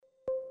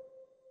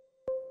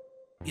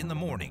In the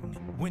morning,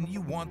 when you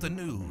want the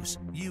news,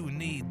 you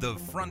need the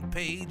front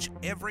page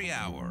every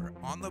hour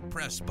on the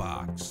Press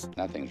Box.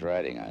 Nothing's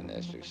riding on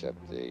this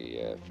except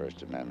the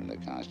First Amendment of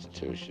the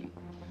Constitution,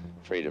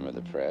 freedom of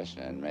the press,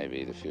 and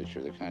maybe the future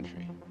of the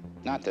country.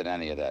 Not that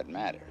any of that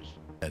matters.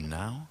 And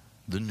now,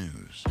 the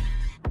news.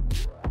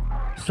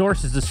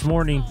 Sources this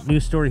morning,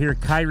 news story here,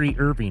 Kyrie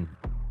Irving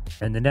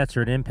and the Nets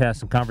are at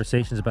impasse in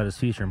conversations about his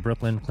future in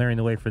Brooklyn, clearing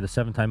the way for the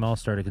seven-time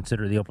All-Star to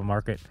consider the open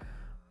market.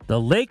 The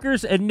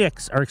Lakers and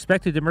Knicks are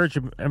expected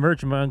to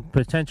emerge among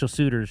potential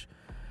suitors.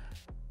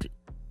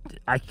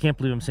 I can't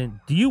believe I'm saying.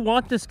 Do you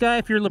want this guy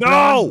if you're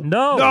LeBron?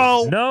 No.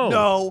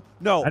 I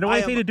don't want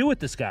anything to do with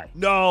this guy.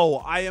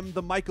 No, I am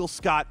the Michael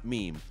Scott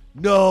meme.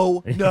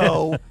 No.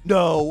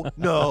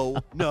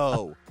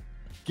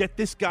 Get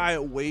this guy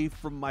away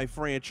from my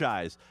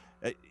franchise.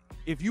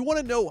 If you want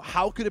to know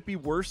how could it be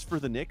worse for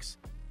the Knicks,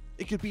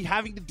 it could be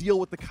having to deal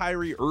with the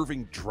Kyrie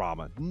Irving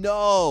drama.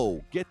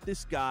 No, get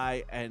this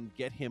guy and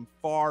get him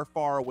far,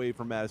 far away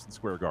from Madison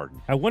Square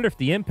Garden. I wonder if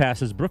the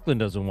impasse is Brooklyn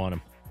doesn't want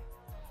him.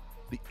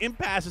 The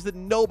impasse is that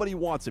nobody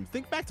wants him.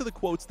 Think back to the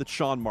quotes that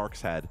Sean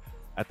Marks had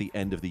at the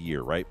end of the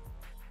year, right?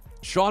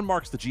 Sean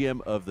Marks, the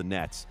GM of the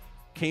Nets,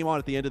 came on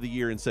at the end of the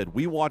year and said,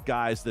 we want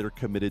guys that are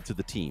committed to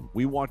the team.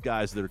 We want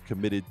guys that are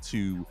committed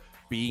to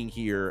being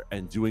here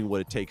and doing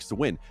what it takes to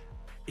win.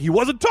 He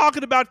wasn't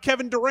talking about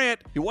Kevin Durant.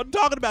 He wasn't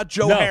talking about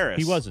Joe Harris.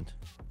 He wasn't.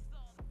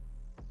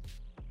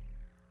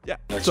 Yeah.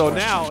 So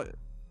now,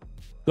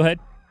 go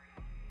ahead.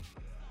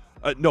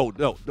 No.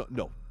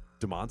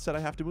 Damon said I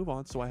have to move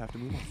on, so I have to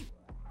move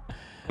on.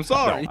 I'm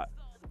sorry. No,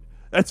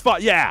 that's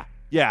fine. Yeah,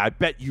 I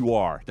bet you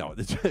are. No,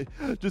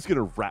 just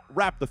gonna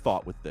wrap the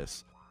thought with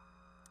this.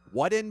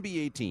 What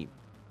NBA team,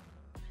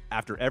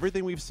 after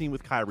everything we've seen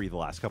with Kyrie the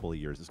last couple of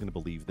years, is going to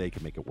believe they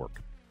can make it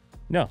work?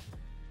 No.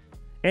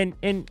 And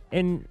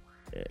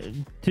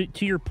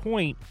to your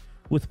point,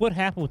 with what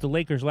happened with the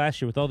Lakers last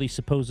year with all these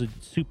supposed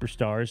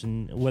superstars,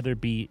 and whether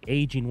it be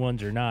aging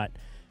ones or not,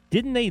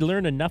 didn't they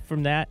learn enough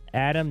from that,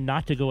 Adam,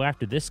 not to go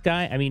after this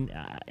guy? I mean,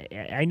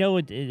 I know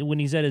when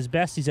he's at his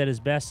best, he's at his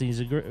best. And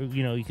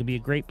he can be a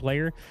great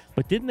player.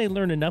 But didn't they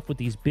learn enough with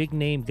these big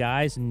name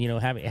guys and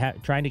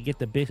trying to get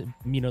the big,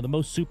 the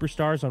most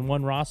superstars on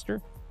one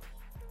roster?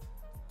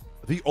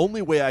 The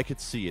only way I could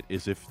see it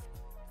is if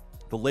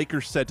the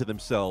Lakers said to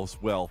themselves,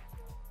 "Well,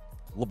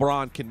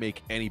 LeBron can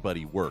make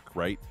anybody work,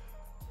 right?"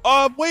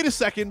 Wait a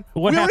second.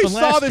 We already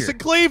saw this in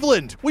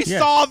Cleveland. We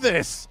saw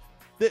this.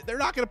 They're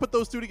not going to put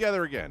those two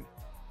together again.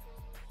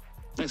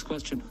 Next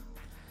question.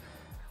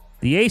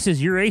 The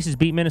Aces, your Aces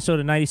beat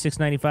Minnesota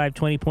 96-95,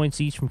 20 points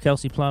each from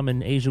Kelsey Plum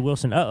and Asia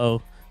Wilson.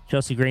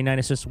 Chelsea Gray, 9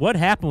 assists. What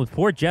happened with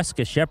poor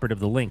Jessica Shepard of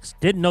the Lynx?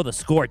 Didn't know the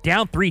score.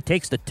 Down 3,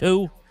 takes the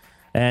 2.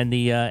 And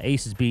the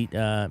Aces beat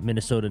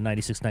Minnesota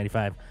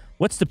 96-95.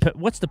 What's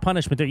the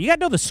punishment there? You got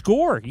to know the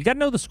score. You got to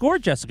know the score,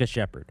 Jessica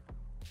Shepard.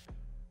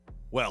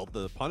 Well,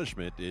 the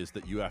punishment is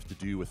that you have to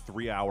do a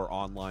 3-hour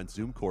online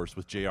Zoom course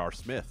with J.R.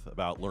 Smith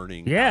about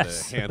learning how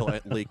to handle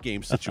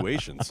late-game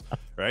situations,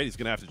 right? He's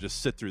going to have to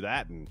just sit through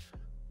that and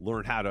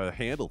learn how to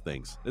handle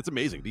things. It's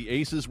amazing. The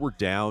Aces were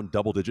down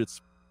double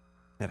digits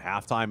at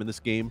halftime in this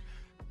game,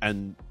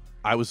 and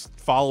I was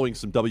following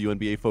some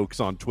WNBA folks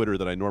on Twitter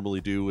that I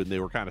normally do, and they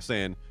were kind of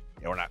saying,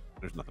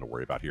 there's nothing to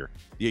worry about here.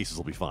 The Aces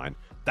will be fine.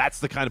 That's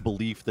the kind of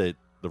belief that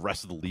the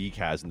rest of the league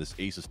has in this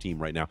Aces team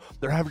right now.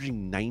 They're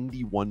averaging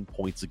 91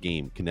 points a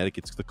game.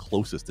 Connecticut's the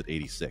closest at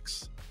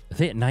 86. Are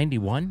they at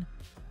 91?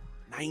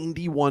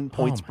 91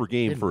 points per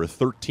game for a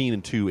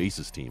 13-2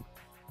 Aces team.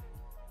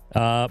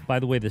 By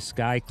the way, the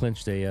Sky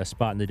clinched a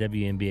spot in the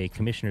WNBA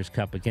Commissioner's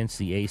Cup against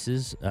the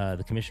Aces.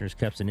 The Commissioner's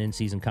Cup's an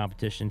in-season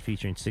competition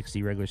featuring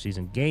 60 regular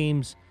season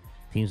games.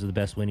 Teams with the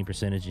best winning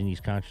percentage in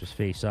each conference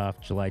face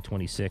off July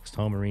 26th.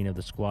 Home arena of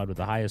the squad with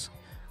the highest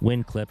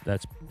win clip.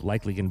 That's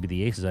likely going to be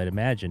the Aces, I'd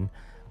imagine.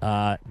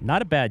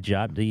 Not a bad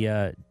job.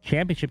 The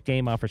championship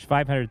game offers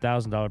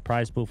 $500,000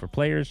 prize pool for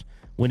players.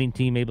 Winning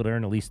team able to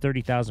earn at least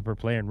 $30,000 per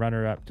player, and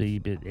runner-up to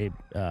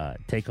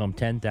take home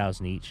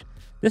 $10,000 each.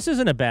 This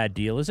isn't a bad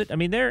deal, is it? I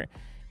mean,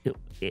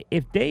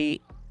 if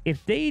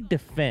they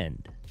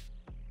defend,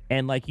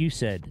 and like you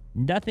said,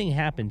 nothing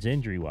happens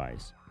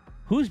injury-wise,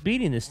 who's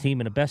beating this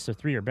team in a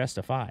best-of-3 or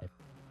best-of-5?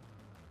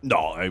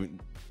 No, I mean,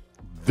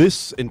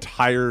 this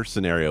entire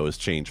scenario has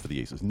changed for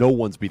the Aces. No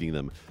one's beating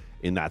them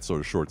in that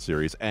sort of short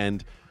series.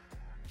 And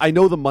I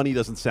know the money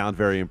doesn't sound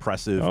very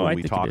impressive when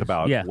we talk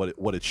about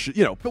what it should,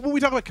 but when we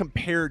talk about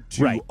compared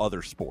to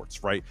other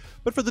sports, right?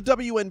 But for the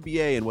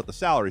WNBA and what the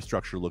salary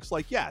structure looks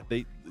like,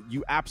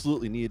 you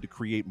absolutely needed to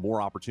create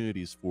more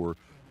opportunities for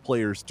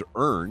players to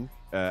earn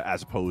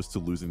as opposed to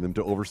losing them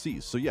to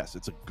overseas. So yes,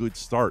 it's a good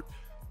start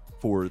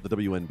for the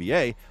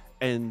WNBA,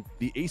 and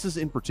the Aces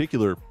in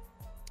particular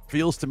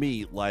feels to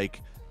me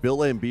like Bill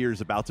Laimbeer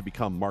is about to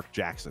become Mark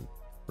Jackson,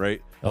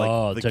 right?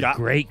 It's a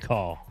great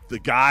call. The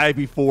guy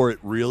before it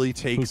really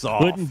takes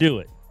off. Couldn't do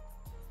it.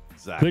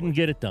 Exactly. Couldn't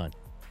get it done.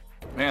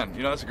 Man,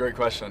 that's a great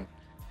question.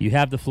 You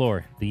have the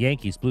floor. The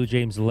Yankees, Blue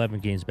Jays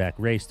 11 games back.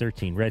 Rays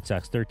 13. Red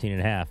Sox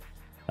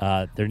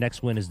 13.5. Their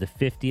next win is the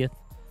 50th.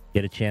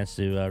 get a chance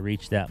to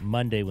reach that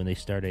Monday when they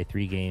start a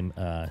 3-game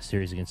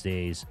series against the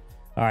A's.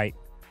 All right,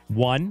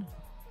 1,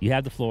 you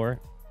have the floor.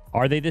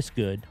 Are they this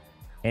good?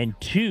 And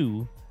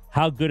 2,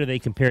 how good are they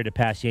compared to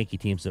past Yankee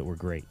teams that were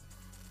great?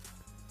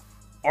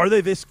 Are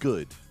they this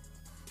good?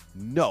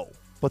 No,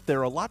 but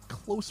they're a lot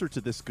closer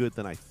to this good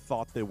than I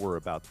thought they were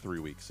about 3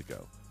 weeks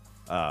ago.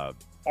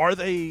 Are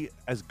they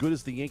as good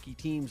as the Yankee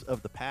teams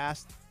of the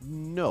past?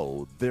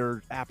 No,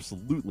 they're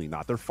absolutely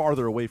not. They're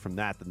farther away from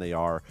that than they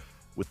are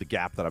with the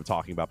gap that I'm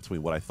talking about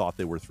between what I thought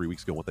they were 3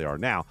 weeks ago and what they are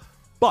now.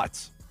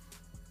 But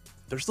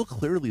they're still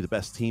clearly the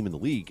best team in the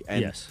league.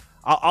 And yes.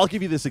 I'll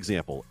give you this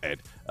example,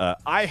 Ed.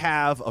 I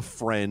have a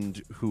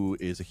friend who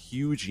is a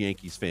huge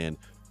Yankees fan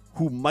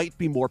who might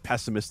be more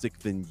pessimistic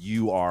than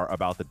you are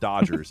about the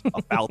Dodgers,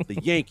 about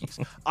the Yankees.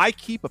 I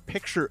keep a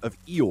picture of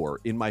Eeyore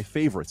in my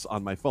favorites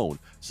on my phone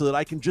so that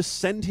I can just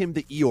send him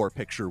the Eeyore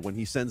picture when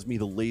he sends me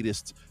the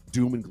latest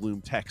doom and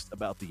gloom text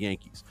about the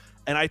Yankees.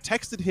 And I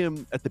texted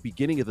him at the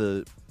beginning of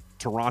the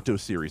Toronto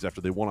series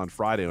after they won on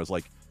Friday. I was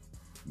like,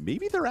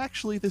 maybe they're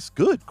actually this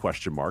good, ?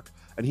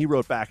 And he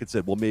wrote back and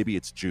said, well, maybe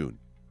it's June.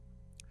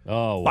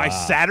 Oh, wow.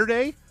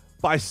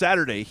 By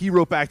Saturday, he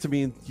wrote back to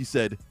me and he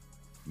said,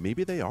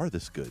 maybe they are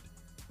this good.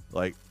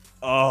 Like,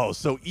 oh,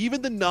 so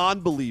even the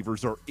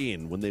non-believers are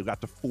in when they got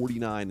to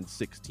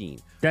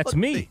 49-16. That's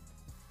me.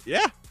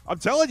 Yeah, I'm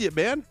telling you,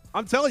 man.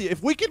 I'm telling you,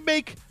 if we can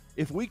make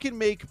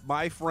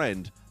my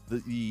friend,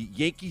 the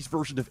Yankees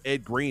version of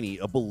Ed Graney,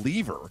 a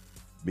believer,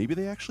 maybe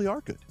they actually are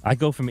good. I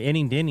go from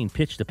inning to inning,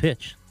 pitch to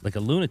pitch, like a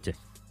lunatic.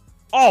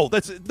 Oh,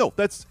 that is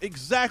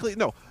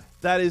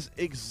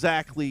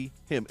exactly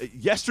him.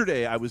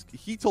 Yesterday,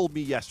 he told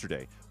me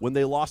yesterday when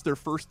they lost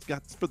for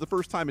the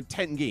first time in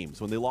 10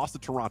 games, when they lost to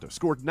Toronto,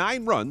 scored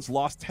 9 runs,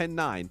 lost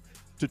 10-9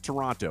 to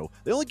Toronto.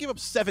 They only gave up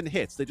 7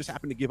 hits. They just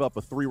happened to give up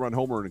a 3-run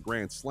homer and a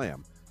grand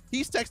slam.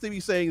 He's texting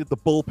me saying that the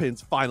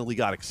bullpens finally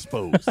got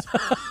exposed.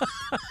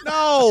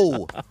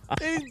 No,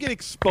 they didn't get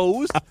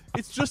exposed.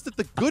 It's just that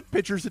the good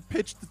pitchers had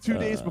pitched the 2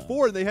 days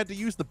before, and they had to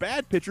use the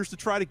bad pitchers to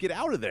try to get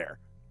out of there.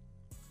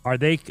 Are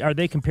they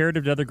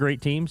comparative to other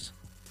great teams?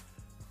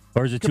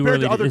 Or is it too Compared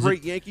early? To other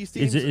great Yankees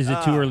teams? Is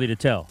it too early to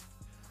tell?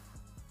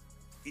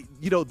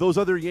 Those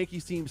other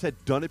Yankees teams had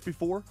done it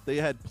before. They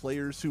had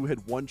players who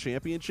had won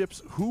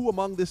championships. Who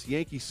among this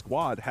Yankee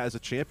squad has a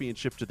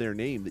championship to their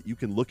name that you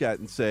can look at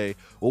and say,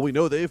 well, we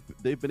know they've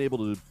been able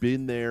to have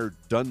been there,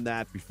 done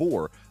that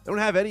before. They don't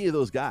have any of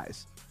those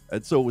guys.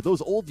 And so with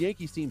those old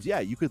Yankees teams,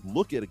 yeah, you could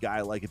look at a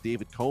guy like a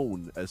David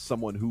Cone as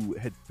someone who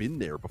had been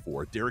there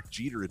before. Derek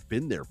Jeter had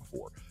been there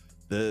before.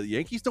 The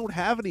Yankees don't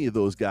have any of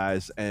those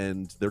guys,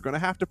 and they're going to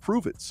have to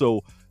prove it.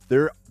 So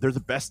they're the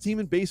best team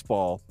in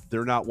baseball.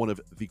 They're not one of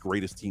the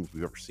greatest teams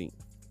we've ever seen.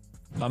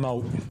 I'm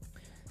out.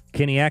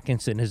 Kenny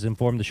Atkinson has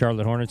informed the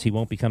Charlotte Hornets he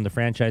won't become the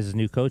franchise's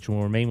new coach and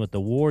will remain with the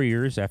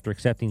Warriors after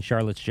accepting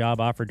Charlotte's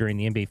job offer during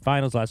the NBA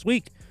Finals last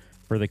week.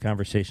 Further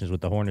conversations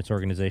with the Hornets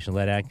organization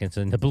led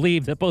Atkinson to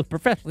believe that both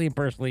professionally and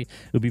personally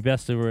it would be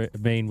best to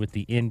remain with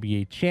the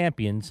NBA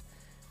champions.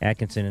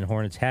 Atkinson and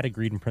Hornets had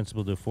agreed in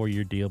principle to a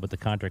 4-year deal, but the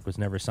contract was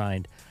never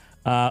signed.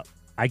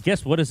 I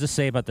guess what does this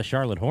say about the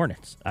Charlotte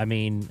Hornets? I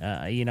mean,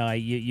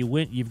 you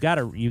win. You've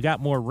got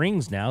more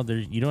rings now.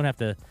 You don't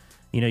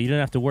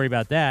have to worry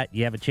about that.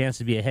 You have a chance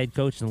to be a head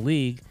coach in the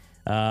league.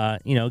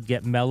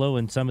 Get Melo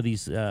and some of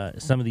these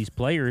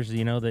players.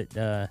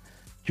 That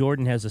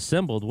Jordan has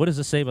assembled. What does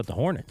this say about the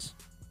Hornets?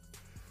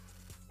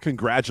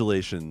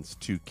 Congratulations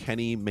to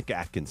Kenny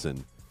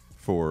McAtkinson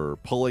for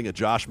pulling a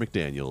Josh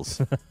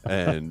McDaniels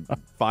and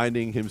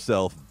finding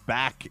himself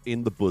back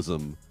in the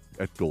bosom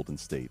at Golden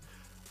State.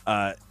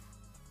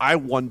 I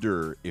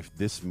wonder if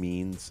this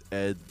means,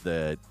 Ed,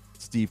 that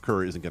Steve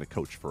Kerr isn't going to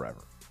coach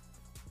forever.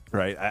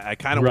 Right? I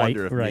kind of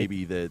wonder if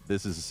maybe that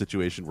this is a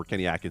situation where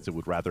Kenny Atkinson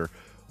would rather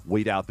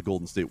wait out the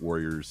Golden State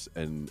Warriors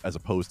and as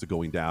opposed to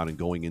going down and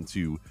going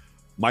into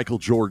Michael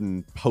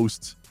Jordan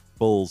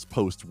post-Bulls,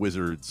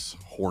 post-Wizards,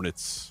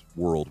 Hornets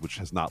world, which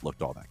has not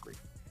looked all that great.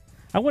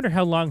 I wonder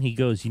how long he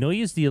goes.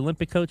 He is the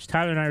Olympic coach.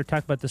 Tyler and I were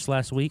talking about this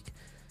last week.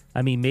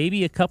 I mean,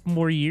 maybe a couple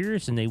more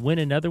years and they win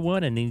another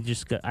one, and then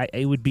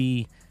it would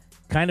be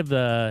kind of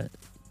the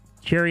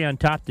cherry on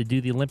top to do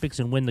the Olympics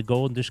and win the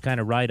gold and just kind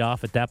of ride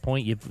off at that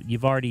point.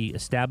 You've already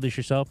established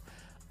yourself.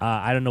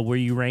 I don't know where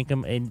you rank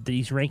them, and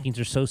these rankings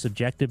are so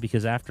subjective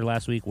because after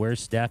last week,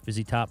 where's Steph? Is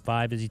he top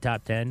 5? Is he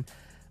top 10?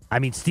 I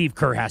mean, Steve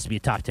Kerr has to be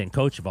a top 10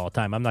 coach of all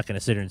time. I'm not going to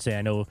sit here and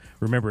say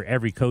remember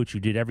every coach who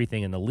did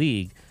everything in the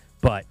league,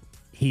 but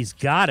he's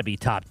got to be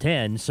top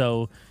 10.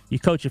 So you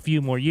coach a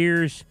few more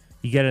years,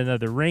 you get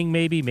another ring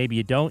maybe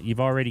you don't. You've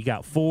already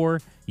got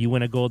 4. You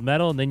win a gold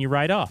medal, and then you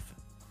ride off.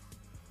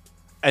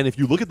 And if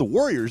you look at the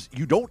Warriors,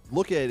 you don't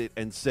look at it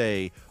and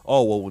say,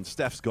 oh, well, when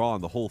Steph's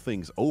gone, the whole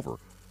thing's over.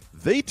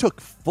 They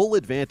took full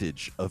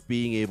advantage of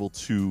being able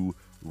to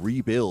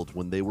rebuild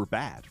when they were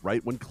bad,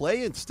 right? When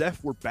Clay and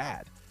Steph were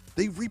bad,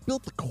 they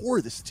rebuilt the core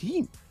of this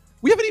team.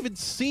 We haven't even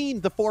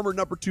seen the former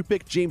number 2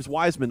 pick, James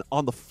Wiseman,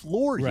 on the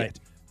floor yet.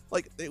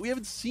 Like, we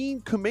haven't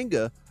seen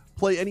Kuminga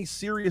play any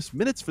serious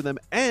minutes for them,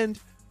 and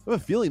I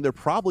have a feeling they're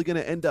probably going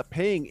to end up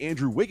paying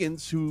Andrew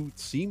Wiggins, who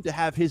seemed to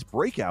have his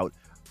breakout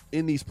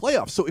in these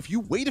playoffs. So if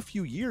you wait a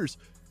few years,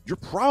 you're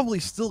probably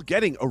still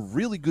getting a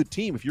really good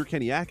team if you're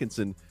Kenny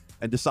Atkinson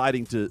and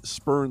deciding to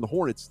spurn the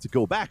Hornets to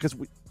go back. Because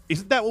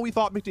isn't that what we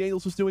thought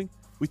McDaniels was doing?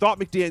 We thought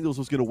McDaniels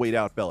was going to wait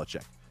out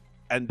Belichick.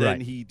 And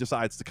then he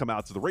decides to come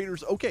out to the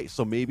Raiders. Okay,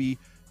 so maybe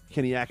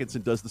Kenny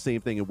Atkinson does the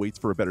same thing and waits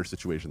for a better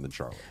situation than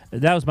Charlotte.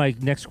 That was my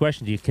next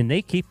question to you. Can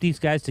they keep these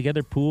guys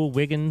together, Poole,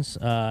 Wiggins?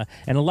 And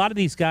a lot of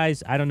these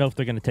guys, I don't know if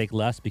they're going to take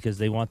less because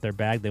they want their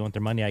bag, they want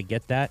their money. I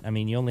get that. I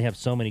mean, you only have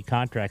so many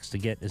contracts to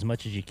get as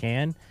much as you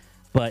can.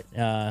 But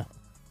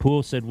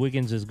Poole said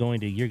Wiggins is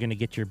you're going to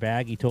get your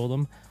bag, he told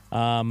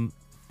him.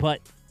 But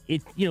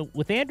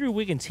with Andrew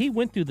Wiggins, he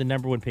went through the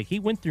number one pick. He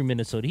went through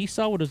Minnesota. He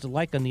saw what it was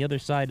like on the other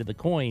side of the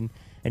coin.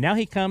 And now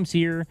he comes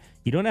here.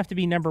 You don't have to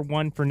be number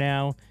one for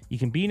now. You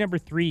can be number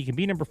 3. You can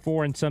be number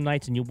 4 in some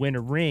nights, and you win a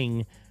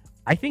ring.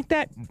 I think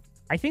that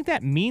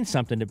means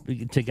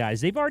something to guys.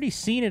 They've already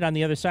seen it on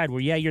the other side where,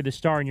 you're the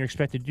star and you're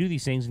expected to do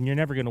these things, and you're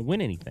never going to win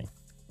anything.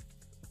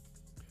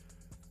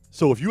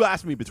 So if you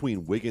ask me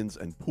between Wiggins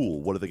and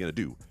Poole, what are they going to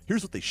do?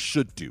 Here's what they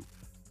should do.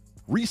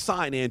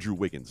 Re-sign Andrew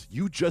Wiggins.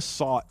 You just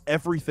saw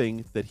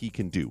everything that he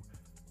can do.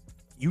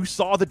 You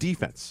saw the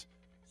defense.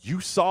 You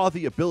saw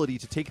the ability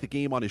to take the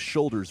game on his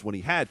shoulders when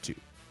he had to.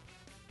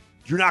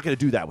 You're not going to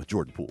do that with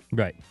Jordan Poole.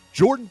 Right.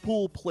 Jordan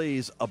Poole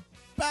plays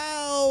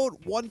about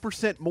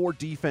 1% more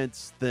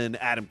defense than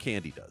Adam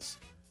Candy does.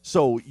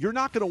 So you're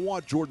not going to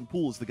want Jordan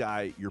Poole as the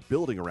guy you're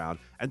building around,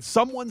 and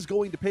someone's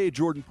going to pay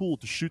Jordan Poole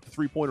to shoot the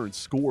three-pointer and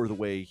score the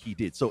way he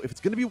did. So if it's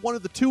going to be one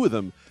of the two of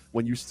them,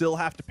 when you still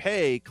have to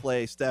pay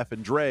Clay, Steph,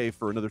 and Dre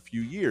for another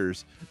few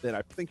years, then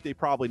I think they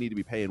probably need to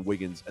be paying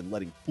Wiggins and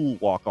letting Poole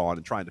walk on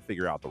and trying to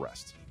figure out the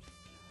rest.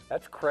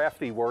 That's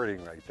crafty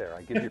wording right there.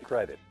 I give you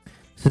credit.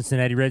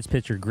 Cincinnati Reds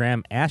pitcher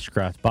Graham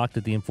Ashcraft balked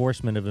at the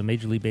enforcement of a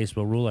Major League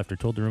Baseball rule after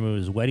told to remove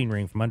his wedding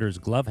ring from under his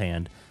glove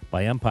hand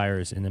by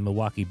umpires in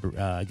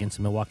the against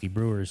the Milwaukee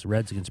Brewers,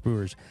 Reds against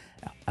Brewers.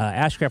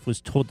 Ashcraft was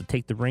told to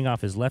take the ring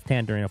off his left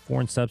hand during a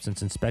foreign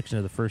substance inspection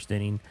of the first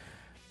inning.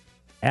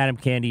 Adam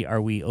Candy, are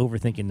we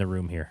overthinking the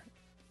room here?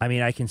 I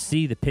mean, I can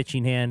see the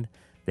pitching hand.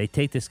 They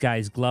take this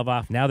guy's glove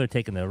off. Now they're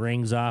taking the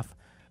rings off.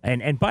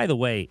 And by the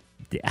way,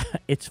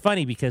 it's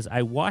funny because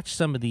I watch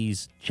some of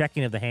these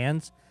checking of the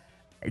hands.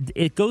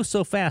 It goes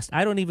so fast,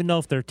 I don't even know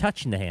if they're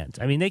touching the hands.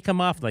 I mean, they come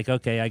off like,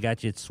 okay, I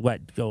got you, it's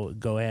sweat,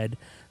 go ahead.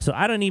 So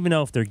I don't even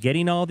know if they're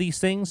getting all these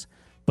things.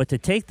 But to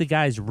take the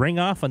guy's ring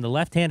off on the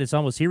left hand, it's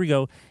almost, here we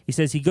go. He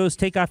says, he goes,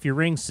 take off your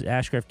rings,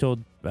 Ashcraft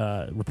told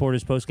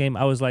reporters post-game.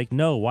 I was like,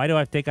 no, why do I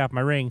have to take off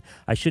my ring?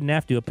 I shouldn't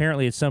have to.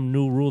 Apparently, it's some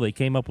new rule they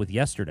came up with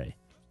yesterday.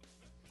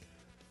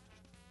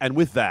 And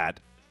with that,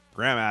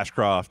 Graham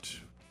Ashcraft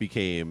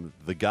became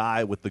the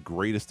guy with the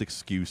greatest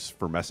excuse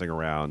for messing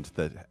around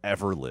that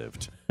ever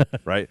lived,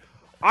 right?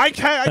 I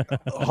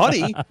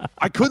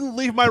couldn't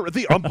leave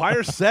the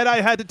umpire said I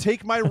had to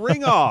take my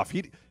ring off.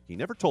 He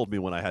never told me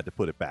when I had to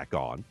put it back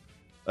on.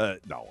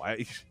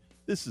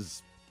 This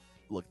is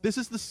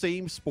the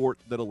same sport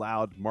that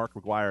allowed Mark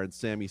McGwire and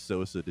Sammy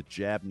Sosa to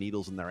jab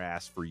needles in their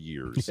ass for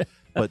years.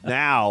 But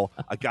now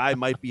a guy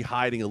might be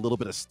hiding a little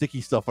bit of sticky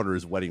stuff under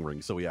his wedding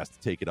ring, so he has to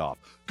take it off.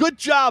 Good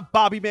job,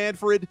 Bobby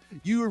Manfred.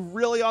 You were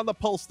really on the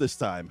pulse this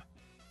time.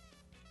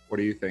 What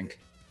do you think?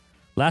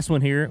 Last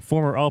one here.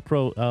 Former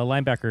All-Pro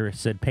linebacker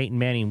said Peyton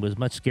Manning was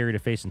much scarier to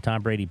face than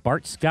Tom Brady.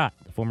 Bart Scott,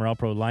 the former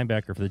All-Pro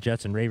linebacker for the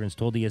Jets and Ravens,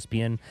 told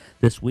ESPN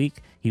this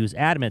week he was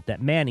adamant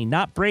that Manning,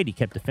 not Brady,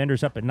 kept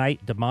defenders up at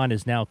night. Damon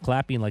is now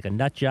clapping like a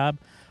nut job.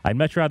 I'd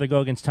much rather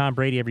go against Tom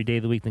Brady every day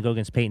of the week than go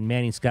against Peyton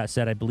Manning, Scott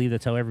said. I believe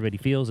that's how everybody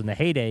feels. In the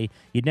heyday,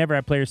 you'd never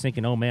have players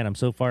thinking, oh, man, I'm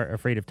so far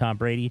afraid of Tom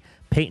Brady.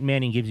 Peyton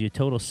Manning gives you a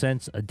total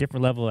sense, a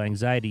different level of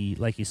anxiety,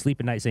 like you sleep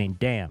at night saying,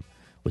 damn.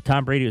 With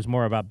Tom Brady, it was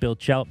more about Bill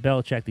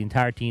Belichick, the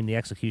entire team, the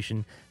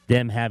execution,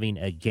 them having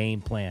a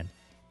game plan.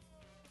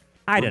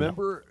 I don't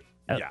know.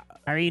 Yeah.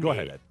 I mean, go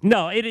ahead, Ed.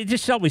 No, it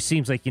just always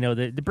seems like,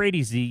 the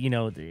Brady's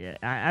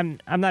I'm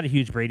not a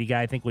huge Brady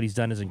guy. I think what he's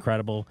done is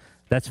incredible.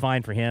 That's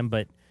fine for him,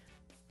 but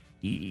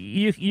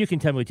you can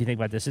tell me what you think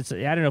about this.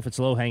 I don't know if it's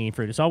low-hanging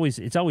fruit. It's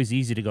always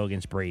easy to go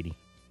against Brady.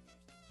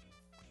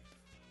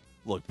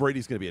 Look,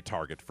 Brady's going to be a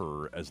target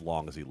for as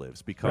long as he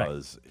lives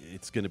because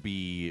it's going to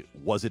be,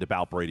 was it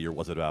about Brady or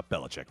was it about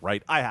Belichick,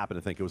 right? I happen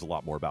to think it was a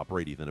lot more about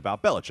Brady than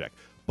about Belichick.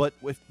 But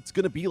it's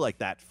going to be like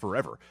that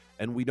forever,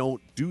 and we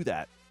don't do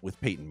that with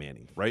Peyton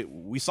Manning, right?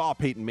 We saw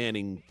Peyton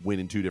Manning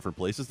win in two different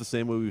places the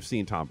same way we've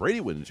seen Tom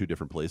Brady win in two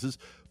different places.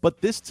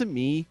 But this, to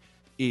me,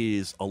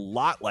 is a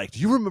lot like,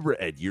 do you remember,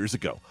 Ed, years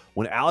ago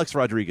when Alex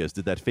Rodriguez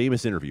did that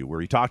famous interview where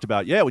he talked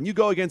about, when you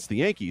go against the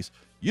Yankees,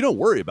 you don't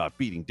worry about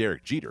beating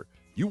Derek Jeter.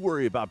 You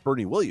worry about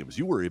Bernie Williams.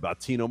 You worry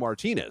about Tino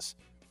Martinez.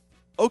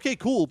 Okay,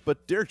 cool,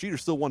 but Derek Jeter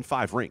still won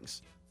 5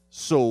 rings.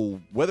 So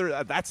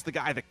whether that's the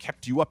guy that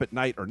kept you up at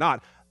night or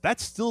not,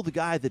 that's still the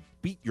guy that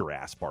beat your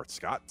ass, Bart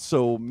Scott.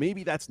 So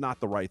maybe that's not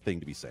the right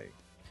thing to be saying.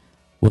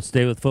 We'll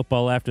stay with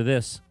football after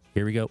this.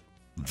 Here we go.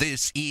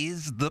 This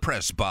is The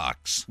Press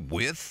Box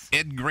with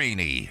Ed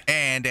Graney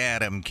and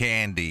Adam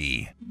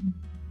Candy.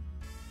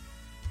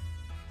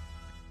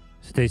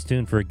 Stay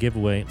tuned for a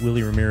giveaway.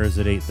 Willie Ramirez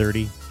at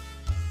 8:30.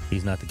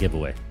 He's not the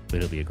giveaway, but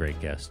he'll be a great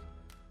guest.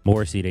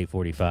 Morrissey at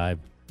 8:45.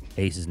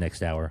 Aces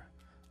next hour.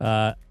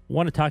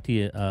 Want to talk to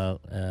you,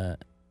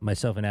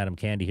 myself and Adam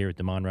Candy here at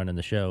the Mon running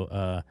the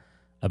show,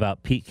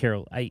 about Pete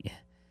Carroll.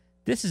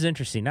 This is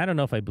interesting. I don't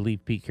know if I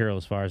believe Pete Carroll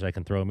as far as I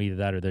can throw him. Either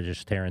that or they're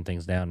just tearing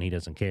things down and he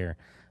doesn't care.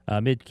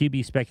 Mid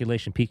QB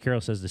speculation, Pete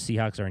Carroll says the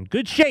Seahawks are in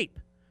good shape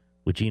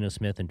with Geno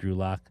Smith and Drew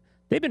Lock.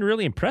 They've been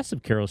really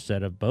impressive, Carroll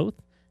said, of both,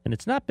 and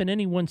it's not been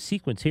any one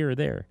sequence here or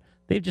there.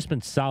 They've just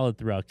been solid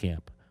throughout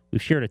camp.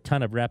 We've shared a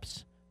ton of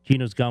reps.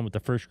 Geno's gone with the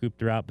first group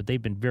throughout, but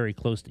they've been very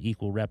close to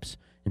equal reps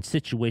and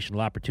situational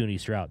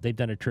opportunities throughout. They've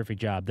done a terrific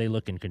job. They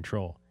look in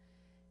control.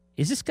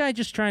 Is this guy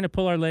just trying to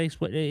pull our legs?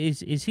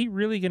 Is he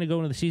really going to go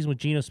into the season with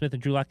Geno Smith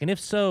and Drew Lock? And if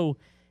so,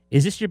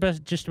 is this your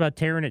best just about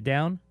tearing it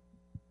down?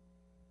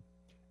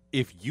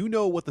 If you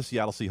know what the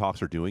Seattle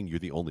Seahawks are doing, you're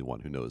the only one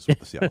who knows what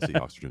the Seattle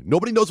Seahawks are doing.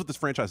 Nobody knows what this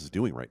franchise is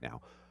doing right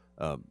now.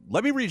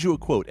 Let me read you a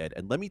quote, Ed,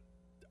 and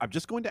I'm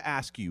just going to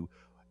ask you,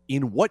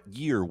 in what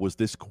year was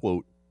this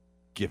quote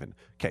given?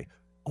 Okay,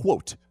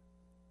 quote,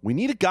 "We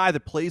need a guy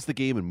that plays the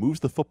game and moves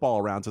the football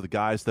around to the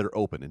guys that are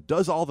open and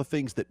does all the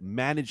things that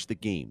manage the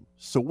game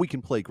so we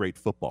can play great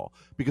football.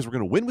 Because we're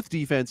going to win with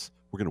defense,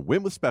 we're going to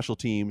win with special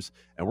teams,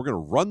 and we're going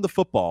to run the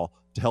football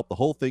to help the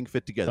whole thing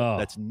fit together." Oh.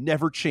 That's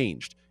never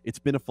changed. It's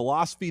been a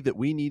philosophy that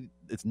we need.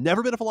 It's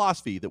never been a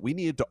philosophy that we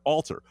needed to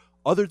alter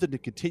other than to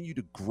continue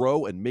to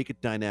grow and make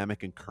it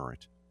dynamic and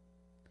current.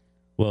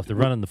 Well, if they're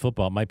running the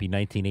football, it might be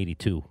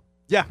 1982.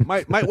 Yeah,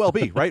 might well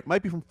be, right?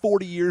 Might be from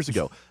 40 years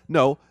ago.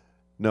 No.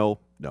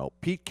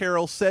 Pete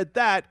Carroll said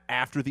that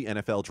after the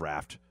NFL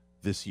draft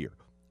this year,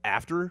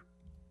 after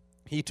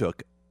he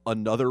took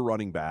another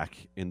running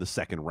back in the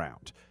second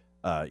round.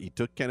 He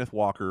took Kenneth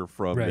Walker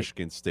from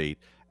Michigan State,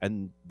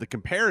 and the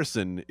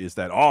comparison is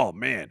that, oh,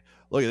 man,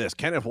 look at this.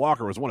 Kenneth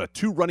Walker was one of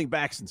 2 running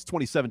backs since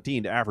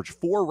 2017 to average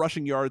 4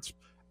 rushing yards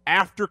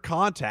after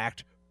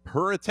contact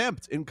per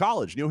attempt in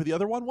college. You know who the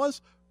other one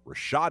was?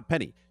 Rashad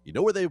Penny. You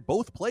know where they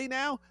both play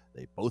now?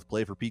 They both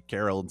play for Pete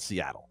Carroll in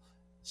Seattle.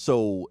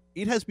 So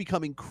it has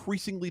become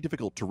increasingly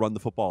difficult to run the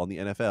football in the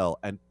NFL,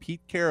 and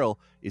Pete Carroll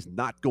is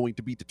not going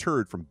to be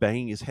deterred from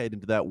banging his head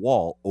into that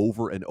wall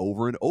over and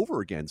over and over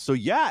again. So,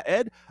 yeah,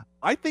 Ed,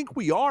 I think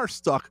we are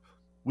stuck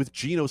with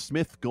Geno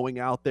Smith going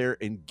out there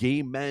and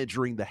game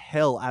managing the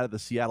hell out of the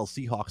Seattle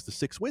Seahawks to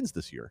 6 wins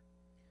this year.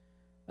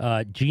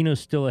 Geno's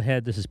still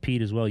ahead. This is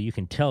Pete as well. You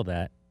can tell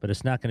that, but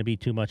it's not going to be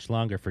too much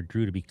longer for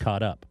Drew to be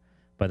caught up.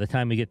 By the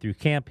time we get through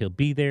camp, he'll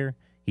be there.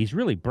 He's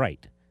really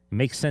bright. It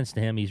makes sense to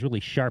him. He's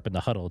really sharp in the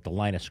huddle at the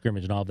line of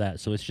scrimmage and all that,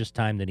 so it's just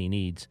time that he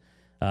needs.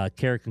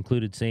 Carrick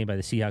concluded saying by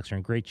the Seahawks are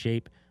in great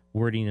shape.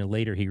 Wording and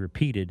later he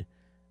repeated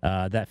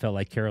that felt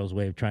like Carroll's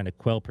way of trying to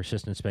quell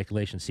persistent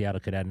speculation Seattle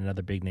could add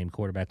another big-name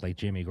quarterback like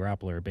Jimmy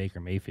Garoppolo or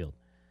Baker Mayfield.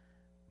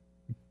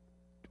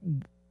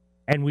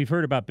 And we've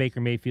heard about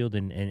Baker Mayfield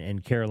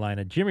and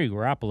Carolina. Jimmy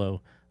Garoppolo,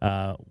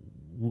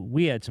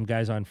 we had some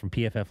guys on from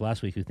PFF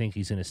last week who think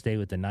he's going to stay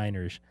with the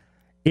Niners.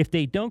 If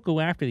they don't go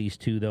after these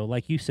two, though,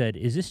 like you said,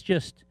 is this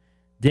just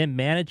them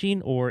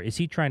managing, or is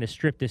he trying to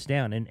strip this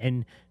down?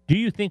 And do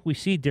you think we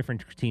see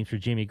different teams for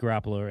Jimmy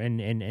Garoppolo?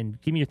 And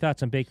give me your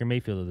thoughts on Baker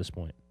Mayfield at this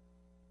point.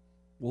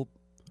 Well,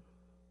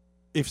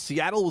 if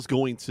Seattle was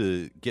going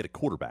to get a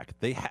quarterback,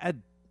 they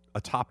had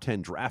a top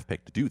 10 draft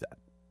pick to do that.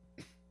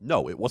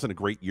 No, it wasn't a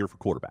great year for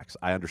quarterbacks.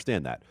 I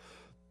understand that.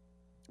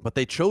 But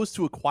they chose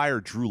to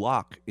acquire Drew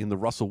Lock in the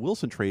Russell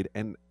Wilson trade,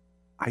 and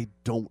I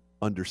don't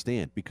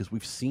understand because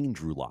we've seen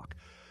Drew Lock.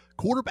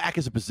 Quarterback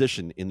is a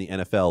position in the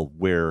NFL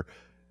where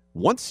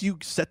once you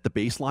set the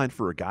baseline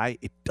for a guy,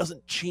 it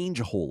doesn't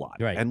change a whole lot.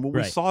 Right, and when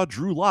we saw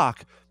Drew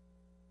Lock,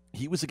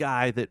 he was a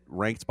guy that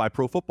ranked by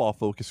Pro Football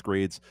Focus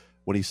grades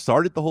when he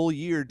started the whole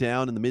year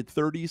down in the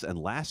mid-30s and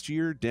last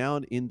year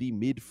down in the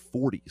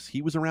mid-40s.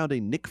 He was around a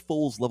Nick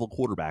Foles level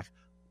quarterback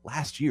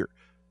last year.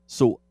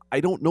 So I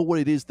don't know what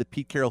it is that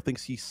Pete Carroll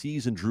thinks he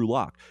sees in Drew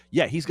Lock.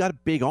 Yeah, he's got a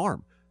big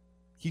arm.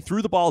 He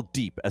threw the ball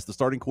deep as the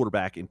starting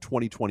quarterback in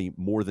 2020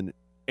 more than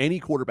any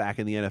quarterback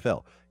in the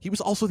NFL. He was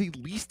also the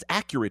least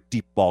accurate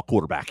deep ball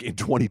quarterback in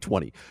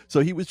 2020. So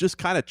he was just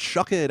kind of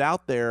chucking it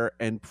out there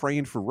and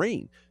praying for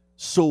rain.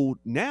 So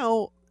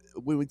now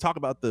when we talk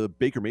about the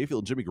Baker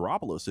Mayfield and Jimmy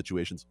Garoppolo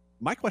situations,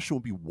 my question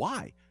would be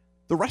why?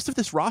 The rest of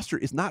this roster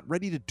is not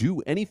ready to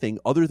do anything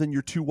other than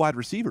your 2 wide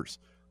receivers.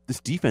 This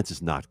defense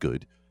is not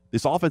good.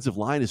 This offensive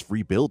line is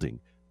rebuilding.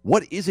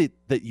 What is it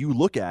that you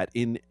look at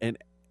in an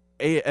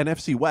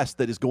NFC West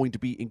that is going to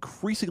be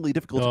increasingly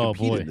difficult to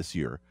compete in this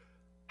year?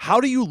 How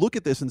do you look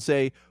at this and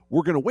say,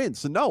 we're going to win?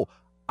 So no,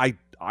 I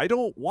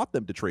don't want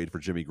them to trade for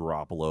Jimmy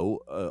Garoppolo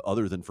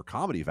other than for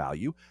comedy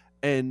value.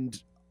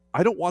 And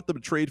I don't want them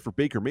to trade for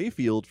Baker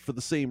Mayfield for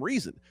the same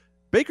reason.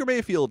 Baker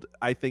Mayfield,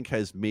 I think,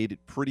 has made it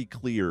pretty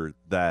clear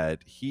that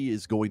he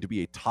is going to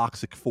be a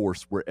toxic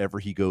force wherever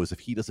he goes if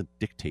he doesn't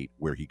dictate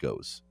where he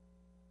goes.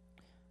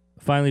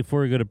 Finally,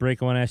 before we go to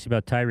break, I want to ask you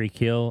about Tyreek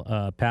Hill.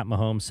 Pat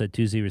Mahomes said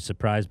Tuesday he was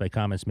surprised by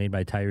comments made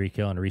by Tyreek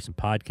Hill on a recent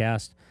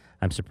podcast.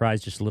 I'm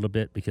surprised just a little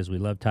bit because we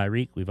love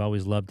Tyreek. We've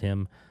always loved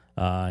him.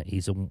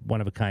 He's a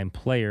one-of-a-kind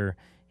player.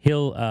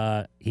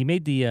 He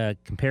made the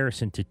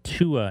comparison to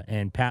Tua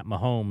and Pat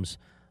Mahomes.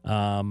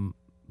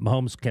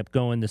 Mahomes kept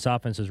going. This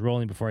offense was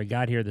rolling before I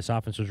got here. This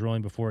offense was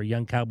rolling before a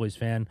young Cowboys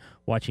fan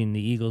watching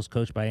the Eagles,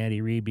 coached by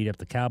Andy Reid, beat up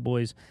the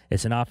Cowboys.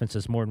 It's an offense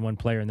that's more than one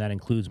player, and that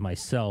includes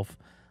myself.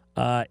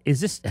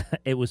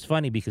 It was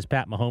funny because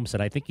Pat Mahomes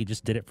said, I think he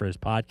just did it for his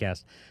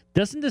podcast.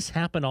 Doesn't this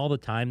happen all the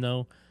time,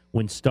 though,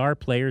 when star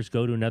players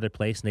go to another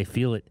place and they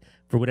feel it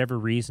for whatever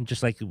reason,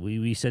 just like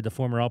we said the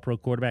former All-Pro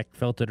quarterback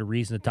felt it a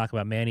reason to talk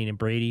about Manning and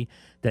Brady,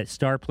 that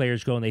star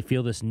players go and they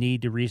feel this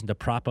reason to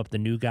prop up the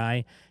new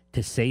guy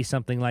to say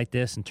something like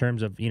this in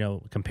terms of,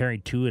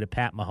 comparing Tua to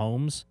Pat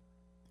Mahomes?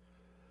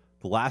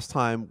 The last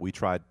time we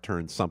tried to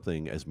turn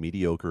something as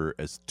mediocre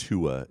as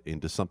Tua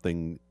into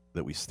something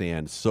that we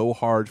stand so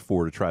hard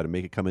for to try to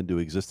make it come into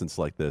existence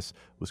like this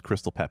was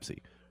Crystal Pepsi.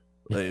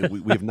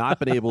 We have not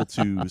been able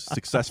to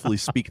successfully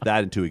speak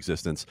that into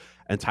existence,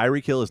 and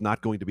Tyreek Hill is not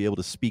going to be able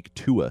to speak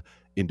Tua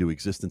into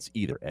existence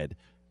either, Ed.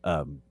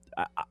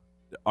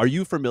 Are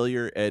you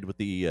familiar, Ed, with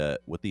the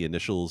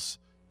initials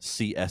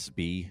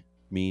CSB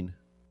mean?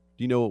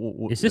 Do you know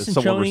what is this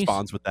someone Chonies?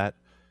 Responds with that?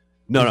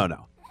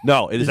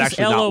 No, it is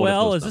actually LOL? not one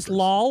of those Is this numbers.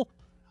 LOL?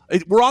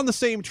 We're on the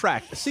same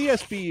track.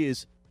 CSB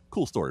is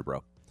cool story,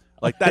 bro.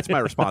 Like, that's my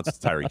response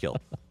to Tyreek Hill.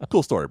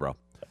 Cool story, bro.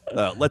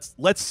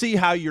 Let's see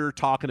how you're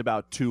talking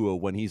about Tua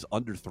when he's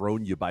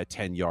underthrown you by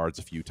 10 yards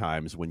a few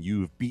times when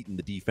you've beaten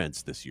the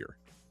defense this year.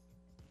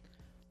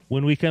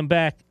 When we come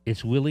back,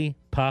 it's Willie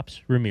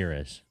Pops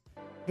Ramirez.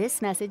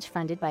 This message,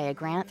 funded by a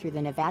grant through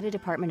the Nevada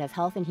Department of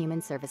Health and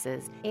Human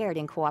Services, aired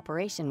in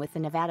cooperation with the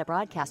Nevada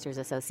Broadcasters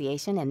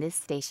Association and this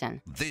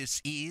station.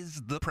 This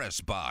is The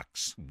Press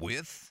Box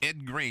with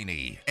Ed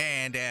Graney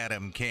and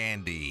Adam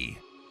Candy.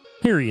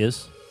 Here he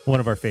is, one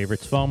of our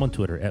favorites. Follow him on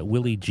Twitter at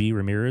Willie G.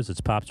 Ramirez.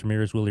 It's Pops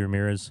Ramirez, Willie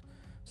Ramirez,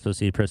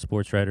 Associated Press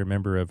sports writer,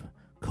 member of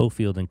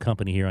Cofield and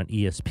Company here on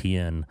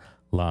ESPN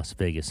Las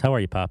Vegas. How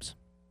are you, Pops?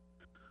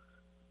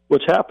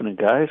 What's happening,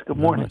 guys? Good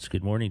morning.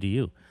 Good morning to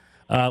you.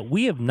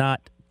 We have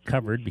not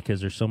covered,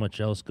 because there's so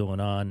much else going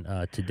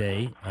on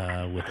today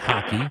with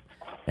hockey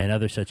and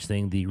other such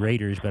thing, the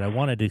Raiders. But I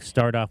wanted to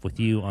start off with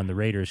you on the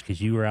Raiders because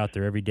you were out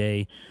there every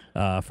day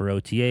for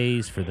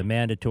OTAs, for the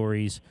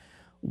mandatories.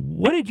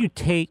 What did you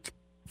take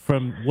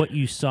from what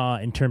you saw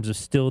in terms of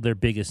still their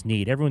biggest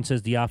need? Everyone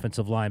says the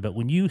offensive line, but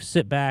when you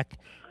sit back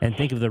and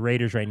think of the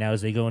Raiders right now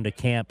as they go into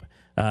camp,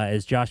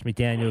 as Josh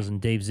McDaniels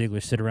and Dave Ziegler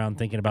sit around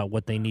thinking about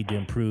what they need to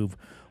improve,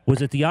 was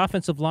it the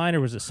offensive line or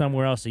was it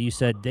somewhere else that you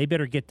said they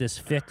better get this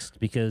fixed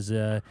because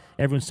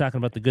everyone's talking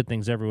about the good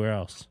things everywhere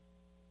else?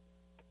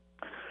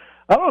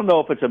 I don't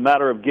know if it's a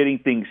matter of getting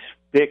things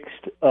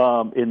fixed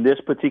in this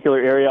particular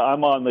area.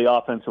 I'm on the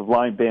offensive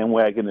line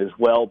bandwagon as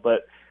well,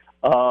 but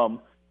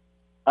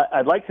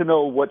I'd like to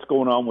know what's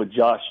going on with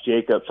Josh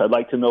Jacobs. I'd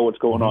like to know what's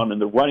going on in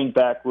the running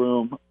back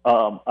room.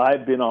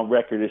 I've been on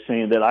record as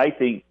saying that I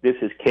think this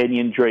is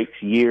Kenyon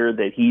Drake's year,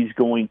 that he's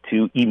going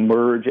to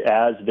emerge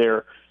as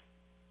their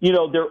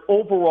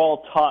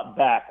overall top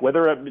back.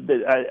 Whether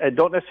I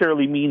don't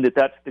necessarily mean that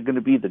that's going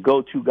to be the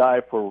go-to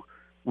guy for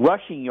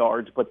rushing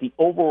yards, but the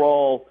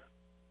overall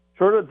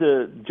sort of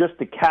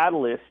the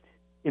catalyst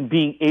in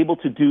being able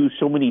to do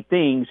so many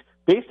things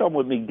based on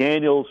what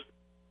McDaniels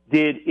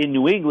did in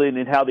New England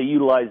and how they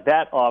utilized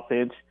that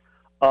offense.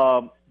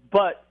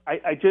 But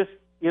I just,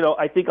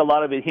 I think a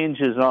lot of it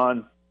hinges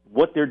on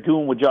what they're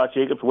doing with Josh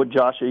Jacobs, what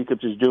Josh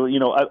Jacobs is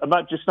doing. I'm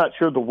not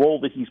sure the role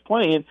that he's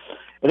playing.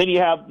 And then you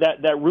have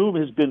that room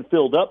has been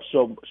filled up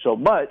so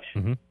much,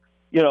 in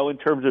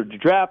terms of the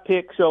draft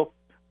pick. So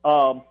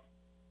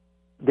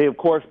they, of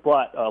course,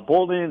 brought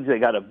Bolden. They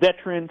got a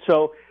veteran.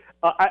 So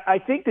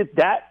I think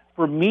that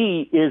for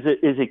me is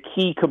a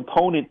key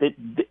component that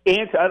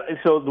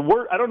so the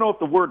word, I don't know if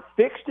the word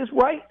fixed is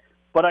right,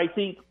 but I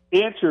think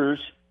answers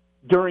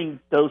during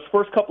those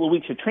first couple of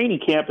weeks of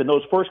training camp and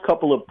those first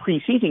couple of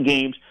preseason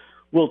games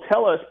will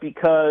tell us,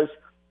 because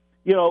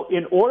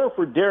in order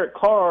for Derek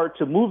Carr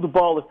to move the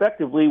ball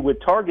effectively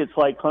with targets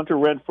like Hunter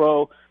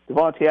Renfrow,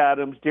 Devontae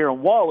Adams, Darren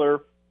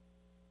Waller,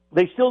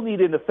 they still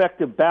need an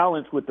effective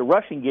balance with the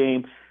rushing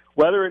game,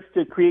 whether it's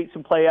to create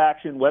some play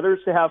action, whether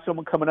it's to have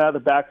someone coming out of the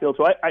backfield.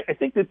 So I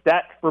think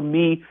that for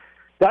me,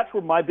 that's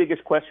where my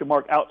biggest question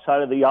mark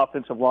outside of the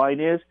offensive line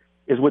is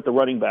with the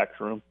running backs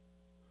room.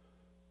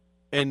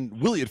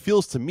 And, Willie, it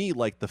feels to me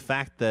like the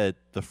fact that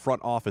the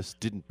front office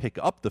didn't pick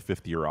up the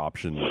fifth-year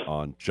option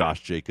on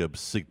Josh Jacobs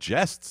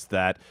suggests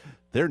that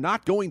they're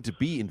not going to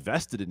be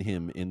invested in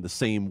him in the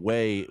same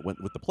way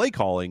with the play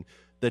calling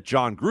that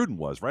John Gruden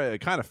was, right?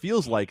 It kind of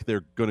feels like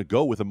they're going to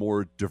go with a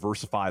more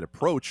diversified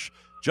approach,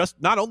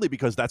 just not only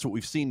because that's what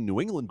we've seen in New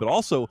England, but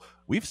also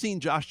we've seen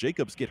Josh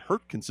Jacobs get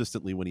hurt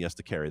consistently when he has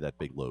to carry that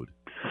big load.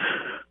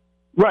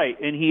 Right,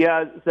 and he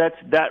has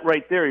that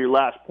right there. Your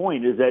last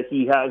point is that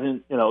he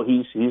hasn't,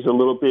 he's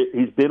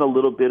been a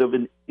little bit of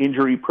an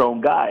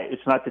injury-prone guy.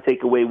 It's not to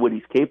take away what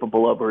he's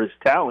capable of or his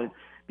talent,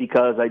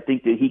 because I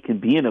think that he can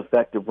be an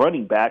effective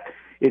running back.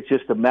 It's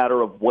just a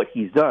matter of what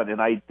he's done. And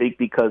I think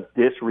because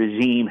this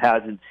regime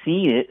hasn't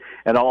seen it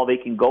and all they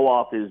can go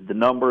off is the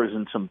numbers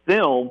and some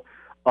film,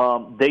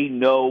 they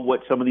know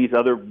what some of these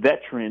other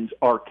veterans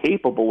are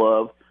capable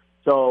of.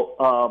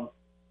 So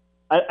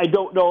I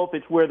don't know if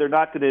it's where they're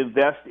not going to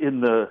invest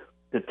in the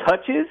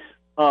touches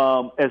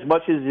as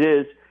much as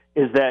it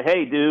is that,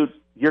 hey, dude,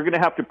 you're going to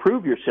have to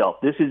prove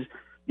yourself. This is,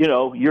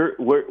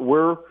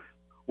 we're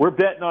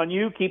betting on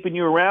you, keeping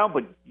you around,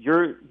 but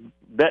you're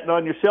betting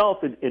on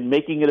yourself and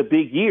making it a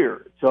big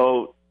year.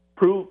 So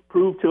prove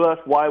to us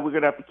why we're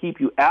going to have to keep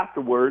you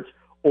afterwards,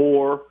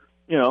 or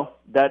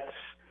that's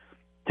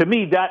to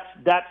me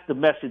that's the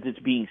message that's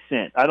being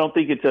sent. I don't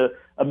think it's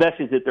a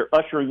message that they're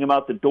ushering him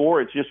out the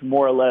door. It's just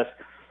more or less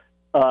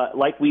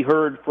like we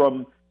heard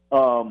from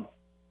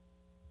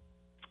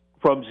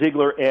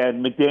Ziegler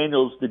and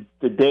McDaniels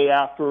the day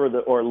after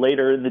or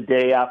later in the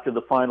day after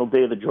the final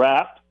day of the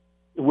draft,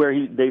 where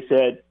they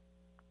said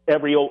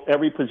every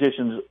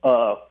position's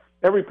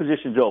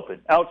open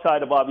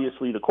outside of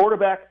obviously the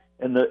quarterback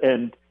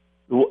and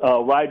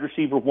wide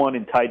receiver 1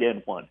 and tight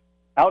end 1.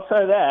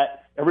 Outside of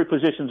that, every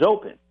position's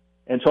open,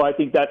 and so I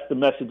think that's the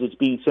message that's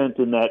being sent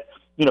in that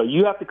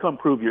you have to come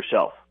prove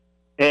yourself.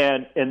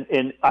 And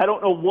I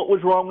don't know what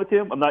was wrong with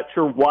him. I'm not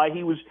sure why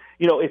he was.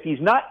 If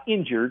he's not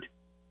injured,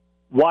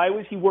 why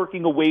was he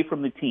working away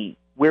from the team?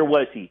 Where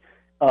was he?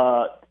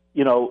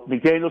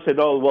 McDaniel said,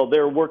 "Oh, well,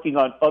 they're working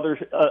on others.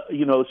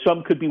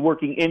 Some could be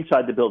working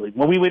inside the building."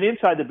 When we went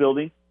inside the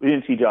building, we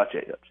didn't see Josh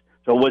Jacobs.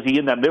 So was he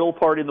in that middle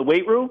part in the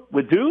weight room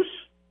with Deuce?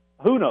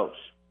 Who knows?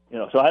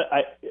 So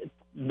I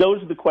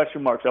those are the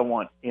question marks I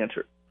want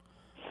answered.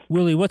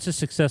 Willie, what's a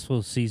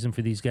successful season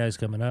for these guys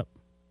coming up?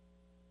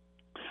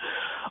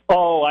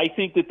 Oh, I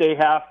think that they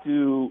have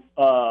to.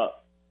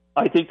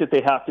 I think that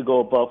they have to go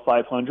above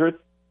 500.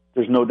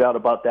 There's no doubt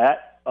about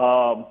that.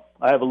 I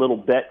have a little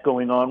bet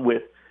going on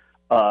with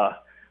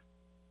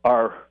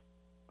our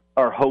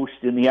host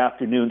in the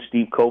afternoon,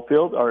 Steve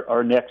Cofield.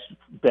 Our next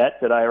bet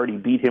that I already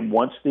beat him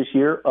once this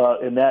year,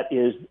 and that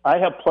is I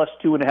have plus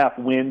 2.5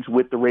 wins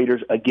with the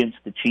Raiders against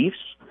the Chiefs.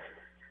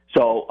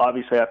 So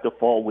obviously I have to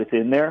fall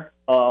within there.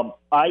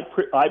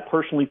 I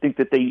personally think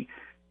that they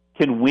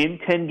can win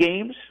 10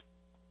 games.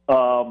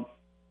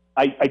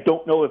 I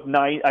don't know if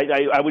 9.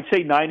 I would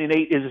say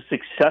 9-8 is a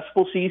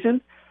successful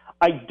season.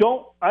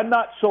 I'm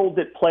not sold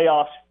that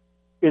playoffs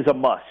is a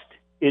must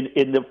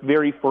in the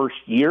very first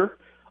year,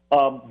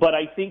 but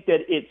I think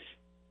that it's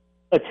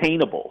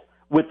attainable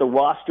with the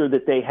roster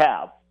that they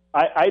have.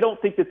 I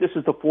don't think that this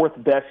is the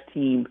fourth best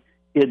team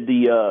in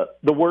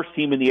the worst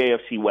team in the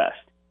AFC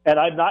West, and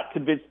I'm not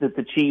convinced that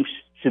the Chiefs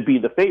should be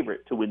the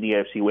favorite to win the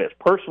AFC West.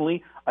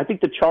 Personally, I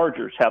think the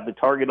Chargers have the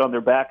target on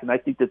their back, and I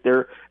think that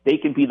they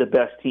can be the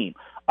best team.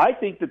 I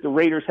think that the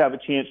Raiders have a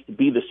chance to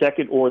be the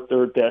second or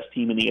third best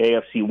team in the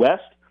AFC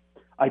West.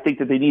 I think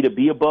that they need to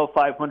be above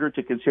 500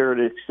 to consider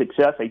it a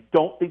success. I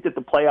don't think that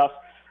the playoffs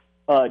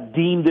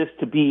deem this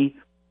to be,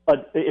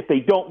 if they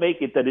don't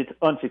make it, that it's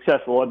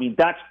unsuccessful. I mean,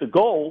 that's the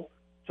goal.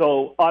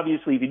 So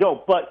obviously if you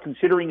don't, but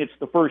considering it's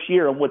the first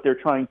year and what they're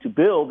trying to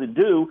build and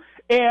do,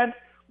 and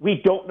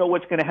we don't know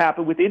what's going to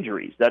happen with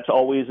injuries. That's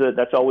always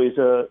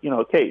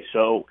a case.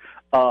 So,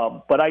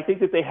 but I think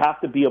that they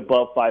have to be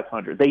above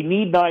 500. They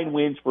need 9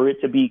 wins for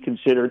it to be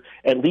considered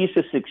at least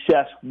a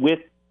success with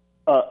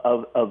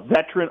a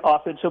veteran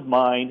offensive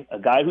mind, a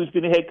guy who's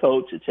been a head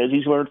coach. It says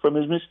he's learned from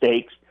his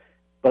mistakes,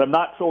 but I'm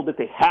not told that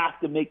they have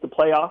to make the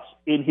playoffs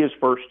in his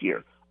first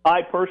year.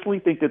 I personally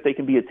think that they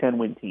can be a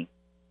 10-win team.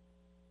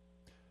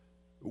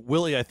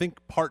 Willie, I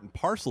think part and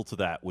parcel to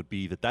that would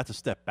be that's a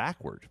step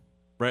backward,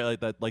 right?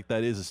 Like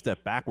that is a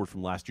step backward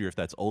from last year if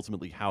that's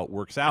ultimately how it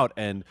works out.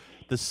 And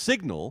the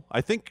signal,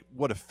 I think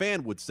what a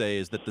fan would say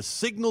is that the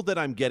signal that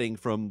I'm getting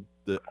from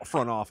the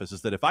front office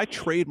is that if I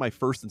trade my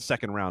first and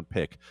second round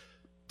pick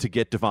to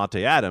get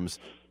Davante Adams,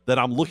 that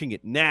I'm looking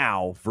at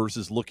now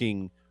versus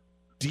looking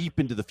deep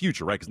into the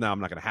future, right? Because now I'm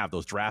not going to have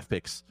those draft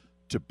picks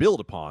to build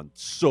upon.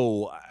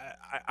 So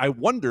I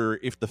wonder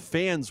if the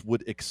fans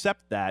would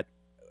accept that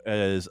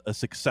as a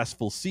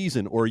successful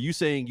season, or are you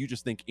saying you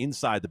just think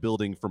inside the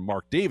building from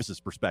Mark Davis's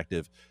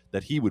perspective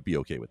that he would be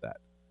okay with that?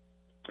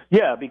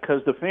 Yeah,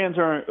 because the fans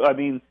aren't, I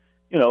mean,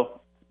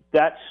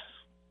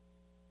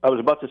 I was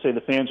about to say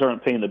the fans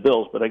aren't paying the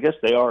bills, but I guess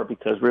they are,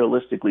 because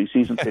realistically,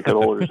 season ticket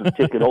holders and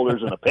ticket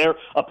holders and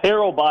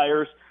apparel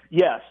buyers,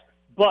 yes.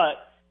 But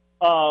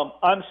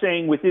I'm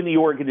saying within the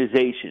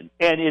organization,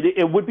 and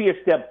it would be a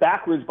step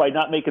backwards by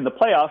not making the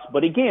playoffs.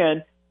 But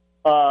again,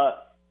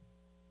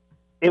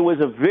 it was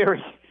a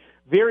very,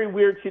 very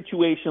weird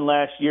situation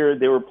last year.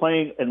 They were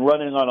playing and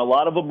running on a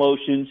lot of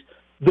emotions.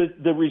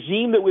 The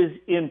regime that was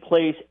in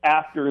place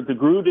after the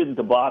Gruden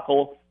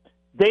debacle,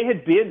 they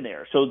had been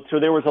there, so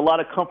there was a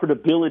lot of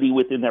comfortability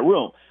within that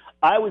room.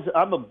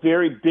 I'm a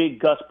very big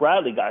Gus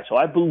Bradley guy, so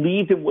I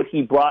believed in what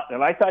he brought,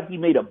 and I thought he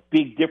made a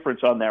big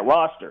difference on that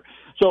roster.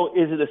 So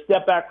is it a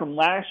step back from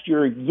last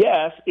year?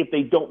 Yes, if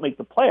they don't make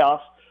the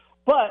playoffs,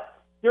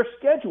 but their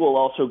schedule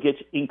also gets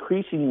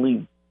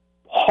increasingly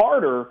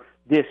harder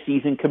this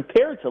season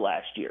compared to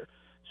last year.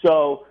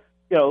 So,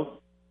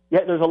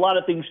 there's a lot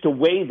of things to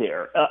weigh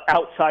there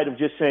outside of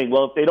just saying,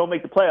 well, if they don't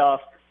make the playoffs,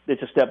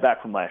 it's a step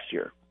back from last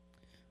year.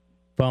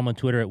 Follow him on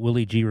Twitter at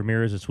Willie G.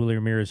 Ramirez. It's Willie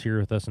Ramirez here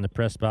with us in the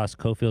press box,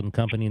 Cofield and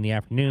Company in the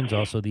afternoons,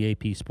 also the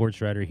AP sports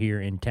writer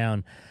here in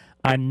town.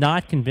 I'm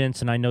not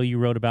convinced, and I know you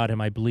wrote about him,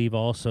 I believe,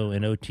 also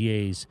in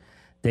OTAs.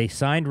 They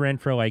signed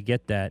Renfroe. I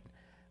get that.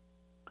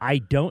 I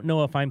don't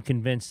know if I'm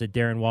convinced that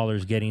Darren Waller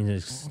is getting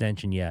his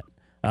extension yet.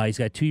 He's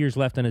got 2 years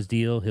left on his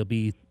deal. He'll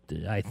be,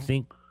 I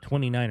think,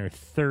 29 or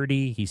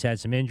 30. He's had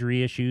some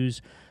injury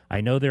issues.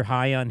 I know they're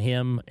high on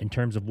him in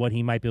terms of what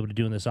he might be able to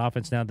do in this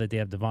offense now that they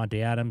have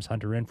Davante Adams,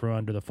 Hunter Renfroe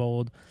under the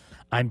fold.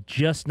 I'm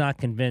just not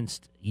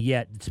convinced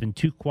yet. It's been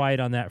too quiet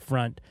on that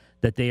front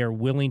that they are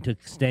willing to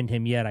extend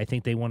him yet. I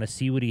think they want to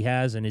see what he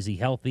has, and is he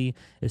healthy,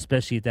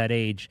 especially at that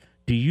age.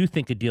 Do you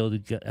think a deal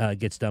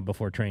gets done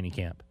before training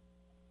camp?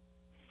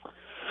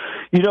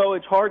 You know,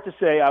 it's hard to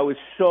say.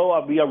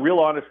 I'll be real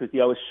honest with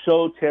you. I was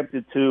so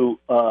tempted to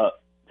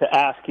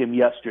ask him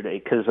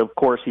yesterday because, of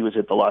course, he was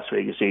at the Las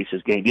Vegas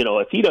Aces game. You know,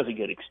 if he doesn't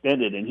get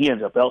extended and he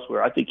ends up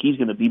elsewhere, I think he's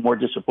going to be more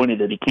disappointed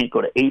that he can't go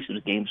to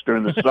Aces games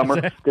during the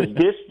summer because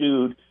this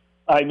dude,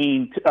 I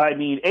mean,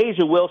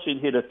 A'ja Wilson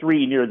hit a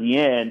three near the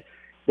end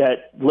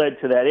that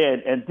led to that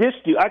end. And this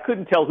dude, I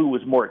couldn't tell who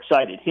was more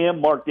excited,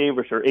 him, Mark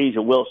Davis, or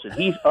A'ja Wilson.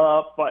 He's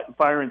up,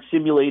 firing,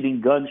 simulating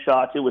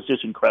gunshots. It was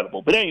just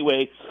incredible. But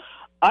anyway,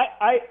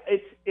 I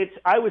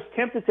was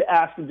tempted to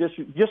ask him just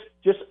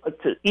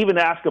to even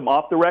ask him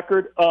off the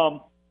record.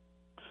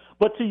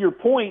 But to your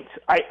point,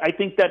 I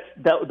think that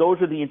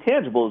those are the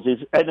intangibles.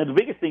 And the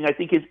biggest thing I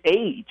think is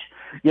age.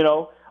 You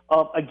know,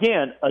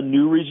 again, a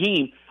new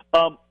regime.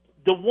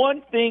 The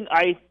one thing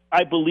I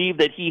believe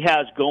that he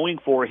has going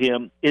for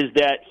him is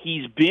that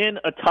he's been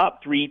a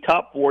top 3,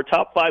 top 4,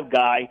 top 5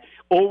 guy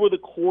over the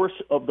course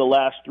of the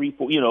last 3,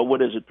 4,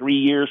 3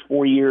 years,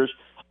 4 years.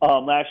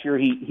 Last year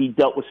he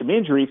dealt with some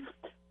injuries.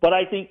 But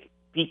I think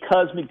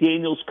because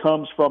McDaniels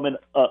comes from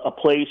a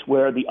place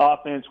where the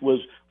offense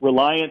was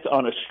reliant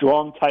on a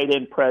strong tight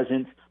end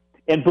presence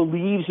and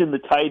believes in the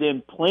tight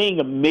end playing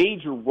a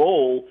major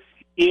role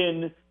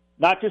in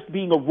not just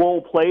being a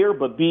role player,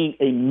 but being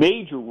a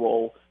major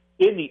role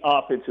in the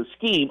offensive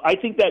scheme, I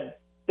think that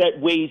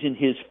weighs in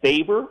his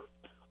favor.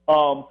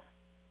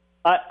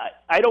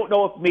 I don't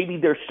know if maybe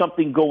there's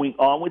something going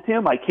on with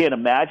him. I can't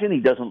imagine. He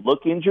doesn't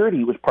look injured.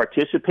 He was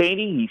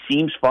participating. He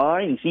seems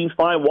fine. He seems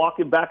fine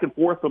walking back and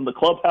forth from the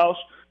clubhouse,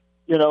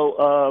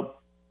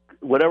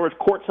 whatever his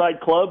courtside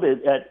club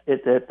at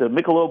the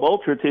Michelob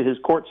Ultra to his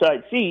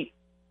courtside seat.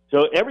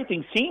 So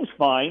everything seems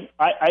fine.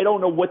 I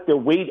don't know what they're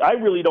waiting. I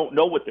really don't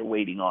know what they're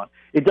waiting on.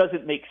 It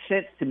doesn't make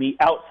sense to me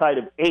outside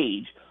of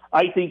age.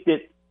 I think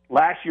that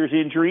last year's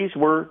injuries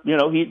were,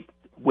 he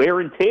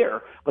wear and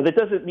tear, but that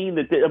doesn't mean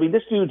that.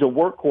 This dude's a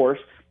workhorse.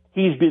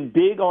 He's been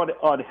big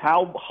on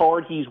how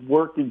hard he's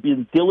worked and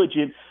been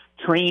diligent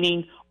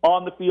training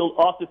on the field,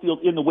 off the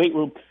field, in the weight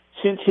room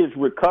since his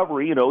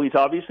recovery. He's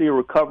obviously a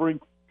recovering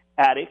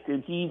addict,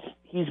 and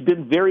he's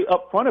been very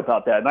upfront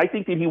about that. And I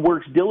think that he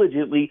works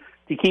diligently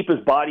to keep his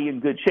body in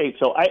good shape.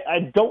 So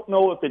I don't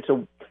know if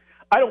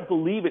I don't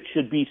believe it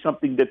should be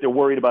something that they're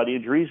worried about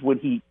injuries when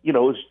he,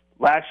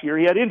 last year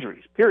he had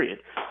injuries, period.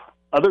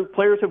 Other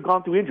players have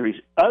gone through injuries.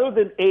 Other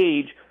than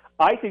age,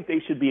 I think they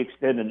should be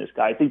extending this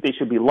guy. I think they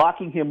should be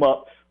locking him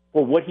up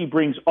for what he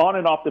brings on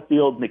and off the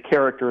field and the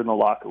character in the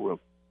locker room.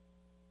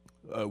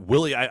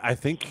 Willie, I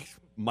think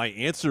my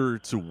answer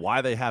to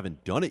why they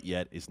haven't done it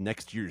yet is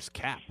next year's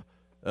cap.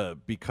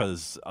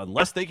 Because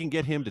unless they can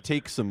get him to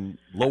take some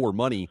lower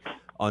money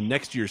on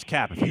next year's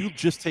cap, if you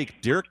just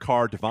take Derek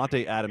Carr,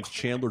 Davante Adams,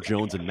 Chandler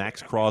Jones, and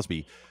Max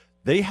Crosby,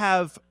 they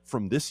have,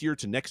 from this year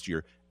to next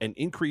year, an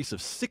increase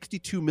of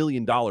 $62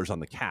 million on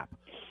the cap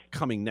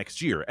coming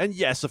next year. And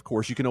yes, of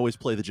course, you can always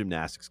play the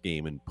gymnastics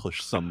game and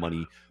push some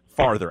money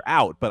farther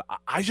out. But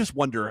I just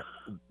wonder,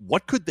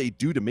 what could they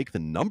do to make the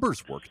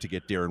numbers work to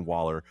get Darren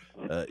Waller,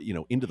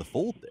 into the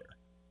fold there?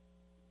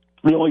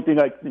 The only thing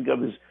I think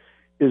of is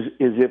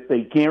if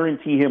they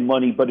guarantee him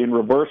money, but in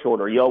reverse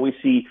order. You always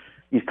see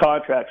these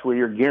contracts where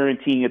you're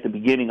guaranteeing at the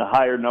beginning a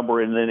higher number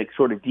and then it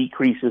sort of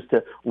decreases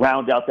to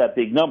round out that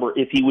big number.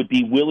 If he would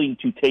be willing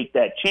to take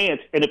that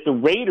chance, and if the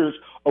Raiders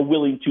are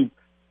willing to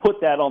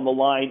put that on the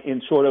line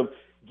in sort of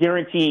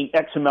guaranteeing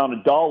X amount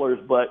of dollars,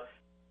 but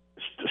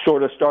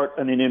sort of start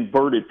an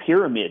inverted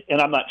pyramid. And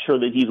I'm not sure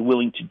that he's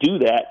willing to do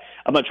that.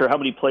 I'm not sure how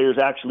many players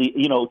actually,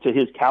 to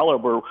his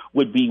caliber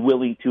would be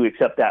willing to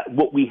accept that.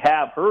 What we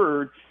have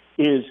heard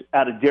is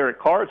out of Derek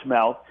Carr's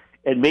mouth,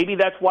 and maybe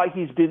that's why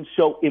he's been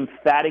so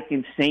emphatic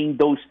in saying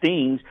those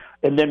things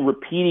and then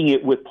repeating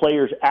it with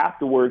players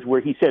afterwards, where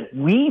he said,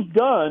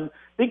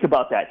 think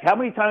about that. How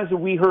many times have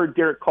we heard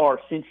Derek Carr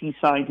since he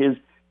signed his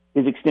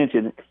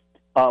extension,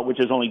 which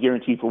is only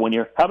guaranteed for 1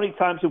 year? How many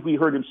times have we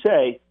heard him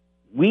say,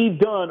 we've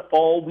done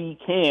all we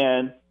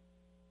can,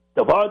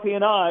 Davante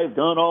and I have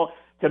done all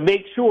to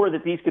make sure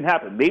that these can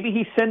happen? Maybe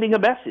he's sending a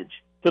message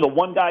to the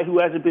one guy who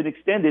hasn't been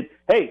extended.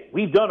 Hey,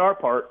 we've done our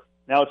part.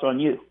 Now it's on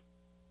you.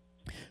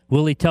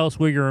 Willie, tell us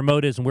where your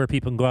remote is and where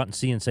people can go out and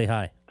see and say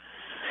hi.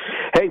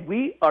 Hey,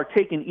 we are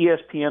taking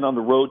ESPN on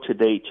the road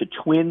today to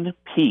Twin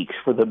Peaks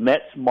for the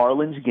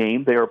Mets-Marlins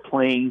game. They're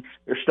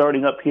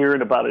starting up here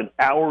in about an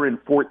hour and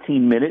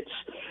 14 minutes.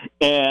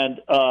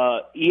 And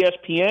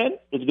ESPN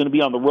is going to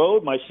be on the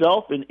road,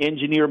 myself and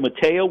engineer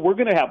Mateo. We're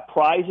going to have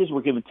prizes.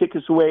 We're giving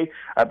tickets away,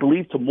 I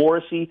believe, to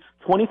Morrissey,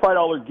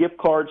 $25 gift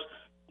cards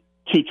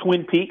to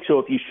Twin Peaks. So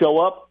if you show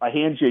up, I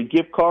hand you a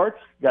gift card.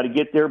 You got to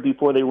get there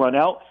before they run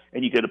out,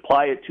 and you can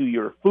apply it to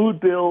your food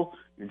bill,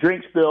 your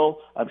drinks bill.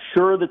 I'm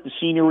sure that the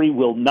scenery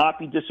will not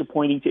be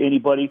disappointing to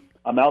anybody.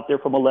 I'm out there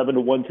from 11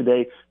 to 1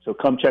 today, so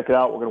come check it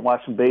out. We're going to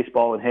watch some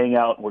baseball and hang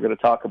out. We're going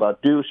to talk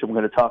about Deuce, and we're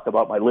going to talk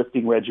about my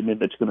lifting regimen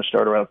that's going to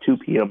start around 2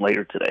 p.m.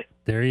 later today.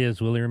 There he is,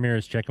 Willie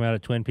Ramirez. Check him out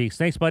at Twin Peaks.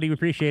 Thanks, buddy. We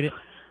appreciate it.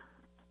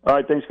 All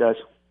right, thanks, guys.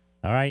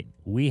 All right,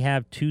 we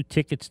have 2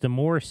 tickets to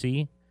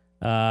Morrissey.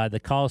 The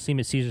Coliseum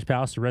at Caesars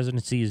Palace. The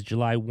residency is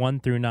July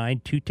 1 through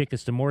 9. 2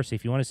 tickets to Morrissey.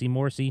 If you want to see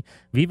Morrissey,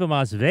 Viva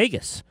Las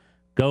Vegas.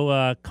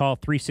 Go call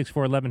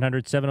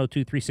 364-1100,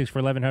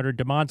 702-364-1100.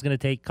 DeMond's going to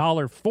take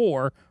caller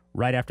 4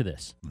 right after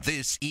this.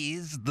 This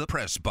is The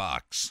Press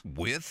Box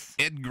with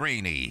Ed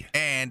Graney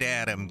and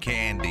Adam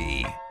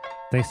Candy.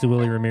 Thanks to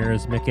Willie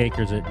Ramirez. Mick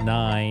Akers at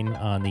 9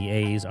 on the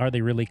A's. Are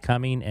they really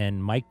coming?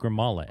 And Mike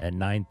Grimala at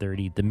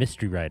 9:30. The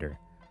mystery writer.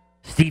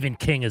 Stephen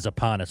King is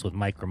upon us with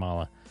Mike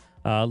Grimala.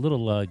 A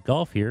little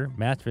golf here.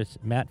 Matt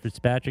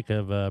Fitzpatrick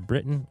of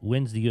Britain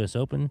wins the U.S.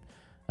 Open.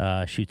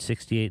 Shoots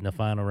 68 in the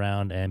final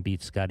round and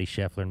beats Scotty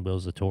Scheffler and Will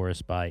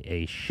Zalatoris by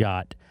a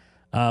shot.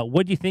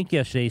 What do you think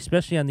yesterday,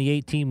 especially on the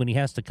 18 when he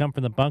has to come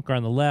from the bunker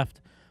on the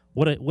left?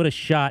 What a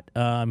shot.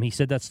 He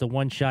said that's the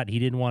one shot he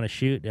didn't want to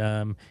shoot.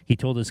 He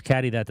told his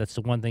caddy that's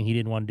the one thing he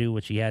didn't want to do,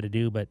 which he had to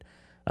do. But,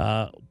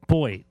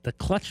 boy, the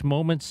clutch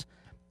moments.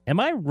 Am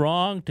I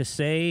wrong to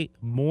say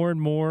more and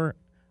more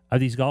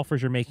of these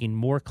golfers are making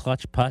more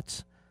clutch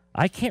putts?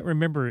 I can't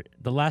remember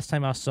the last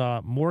time I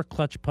saw more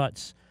clutch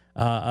putts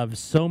of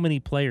so many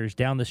players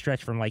down the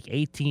stretch from like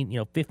 15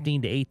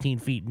 to 18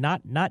 feet.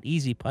 Not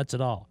easy putts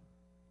at all.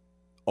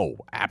 Oh,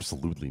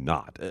 absolutely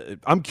not.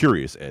 I'm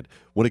curious, Ed,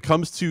 when it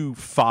comes to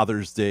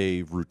Father's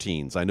Day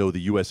routines, I know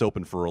the U.S.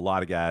 Open for a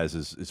lot of guys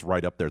is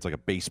right up there. It's like a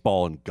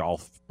baseball and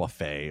golf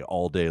buffet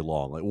all day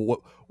long. Like,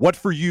 what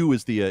for you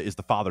is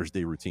the Father's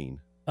Day routine?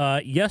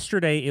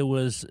 Yesterday it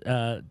was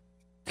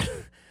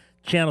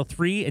Channel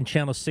 3 and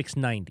Channel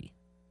 690.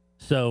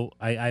 So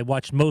I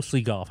watched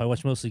mostly golf. I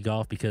watched mostly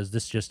golf because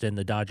this just in,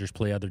 the Dodgers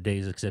play other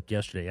days except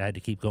yesterday. I had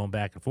to keep going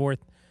back and forth.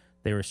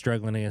 They were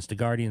struggling against the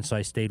Guardians, so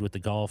I stayed with the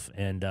golf,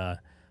 and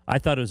I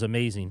thought it was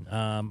amazing.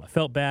 I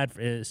felt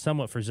bad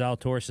somewhat for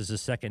Zalatoris. This is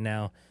his second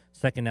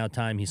now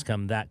time he's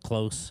come that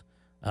close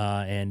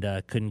and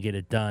couldn't get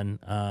it done.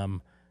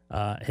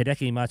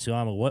 Hideki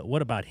Matsuyama,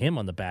 what about him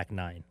on the back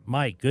nine?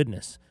 My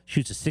goodness.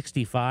 Shoots a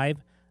 65,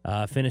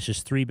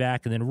 finishes 3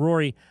 back, and then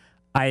Rory.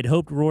 I had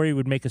hoped Rory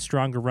would make a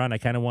stronger run. I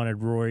kind of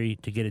wanted Rory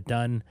to get it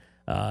done.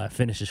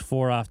 Finishes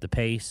 4 off the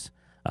pace.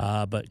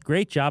 But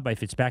great job by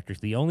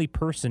Fitzpatrick. The only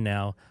person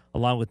now,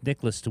 along with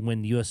Nicklaus, to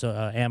win the U.S.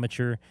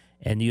 Amateur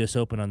and the U.S.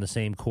 Open on the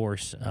same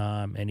course.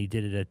 And he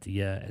did it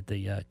at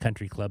the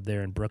Country Club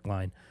there in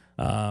Brookline.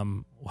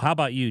 How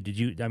about you? Did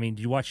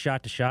you watch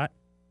Shot to Shot?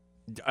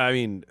 I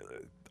mean,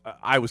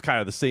 I was kind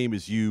of the same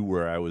as you,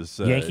 where I was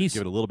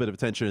giving a little bit of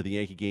attention to the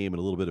Yankee game and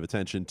a little bit of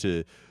attention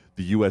to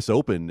the U.S.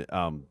 Open.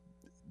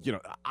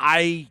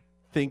 I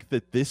think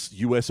that this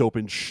U.S.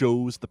 Open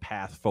shows the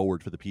path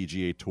forward for the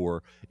PGA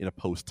Tour in a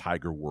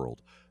post-Tiger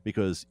world,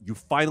 because you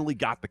finally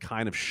got the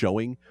kind of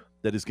showing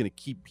that is going to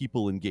keep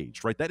people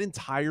engaged, right? That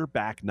entire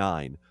back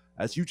nine,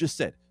 as you just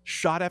said,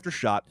 shot after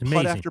shot,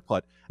 putt after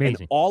putt, and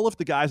all of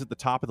the guys at the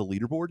top of the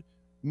leaderboard,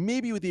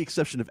 maybe with the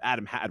exception of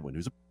Adam Hadwin,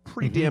 who's a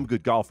pretty damn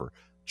good golfer,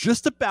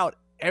 just about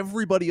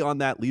everybody on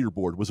that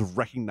leaderboard was a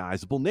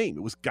recognizable name.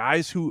 It was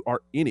guys who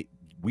are in it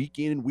week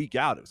in and week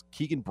out. It was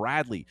Keegan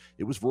Bradley.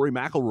 It was Rory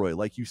McIlroy.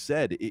 Like you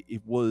said,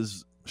 it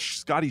was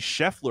Scotty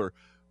Scheffler,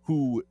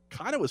 who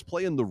kind of was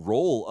playing the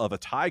role of a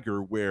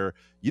Tiger, where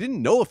you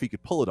didn't know if he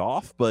could pull it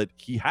off, but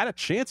he had a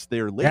chance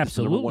there late as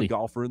the number 1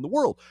 golfer in the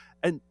world.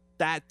 And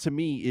that, to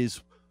me,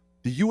 is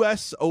the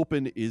U.S.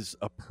 Open is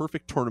a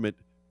perfect tournament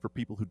for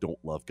people who don't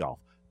love golf,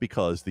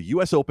 because the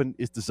U.S. Open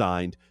is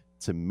designed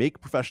to make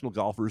professional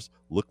golfers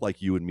look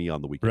like you and me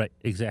on the weekend. Right,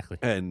 exactly.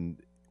 And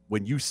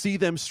when you see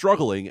them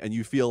struggling and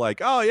you feel like,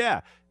 oh,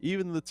 yeah,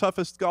 even the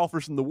toughest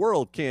golfers in the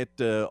world can't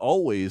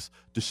always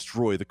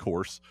destroy the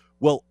course.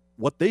 Well,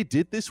 what they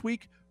did this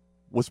week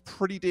was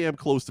pretty damn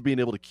close to being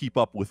able to keep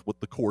up with what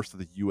the course that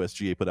the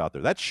USGA put out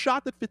there. That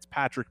shot that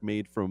Fitzpatrick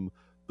made from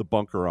the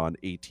bunker on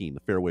 18,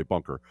 the fairway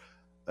bunker,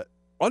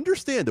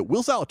 understand that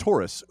Will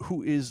Zalatoris,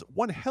 who is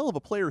one hell of a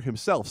player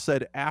himself,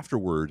 said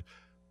afterward,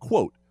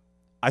 quote,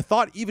 "I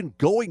thought even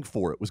going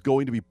for it was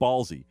going to be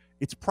ballsy.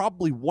 It's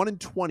probably 1 in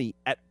 20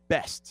 at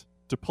best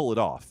to pull it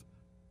off."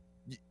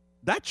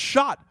 That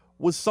shot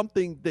was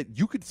something that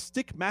you could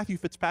stick Matthew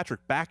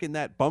Fitzpatrick back in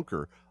that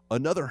bunker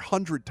another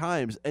 100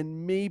 times,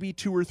 and maybe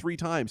 2 or 3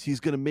 times he's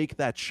going to make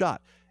that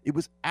shot. It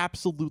was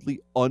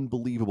absolutely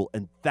unbelievable,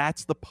 and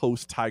that's the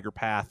post-Tiger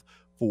path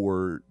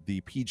for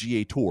the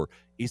PGA Tour,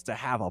 is to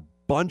have a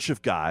bunch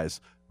of guys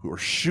who are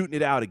shooting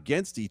it out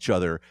against each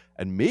other,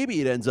 and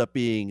maybe it ends up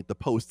being the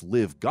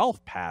post-live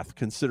golf path,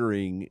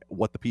 considering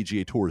what the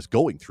PGA Tour is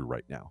going through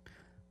right now.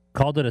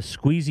 Called it a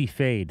squeezy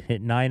fade.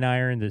 Hit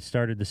 9-iron that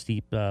started the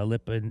steep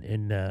lip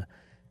in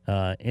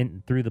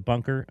through the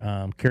bunker,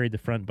 carried the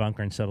front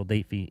bunker and settled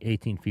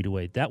 18 feet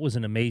away. That was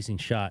an amazing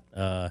shot,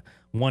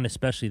 one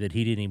especially that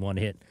he didn't even want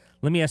to hit.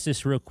 Let me ask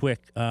this real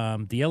quick.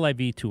 The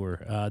LIV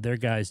Tour, their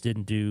guys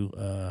didn't do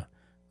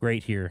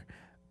great here.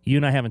 You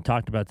and I haven't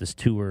talked about this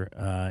tour,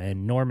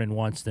 and Norman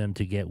wants them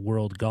to get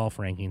world golf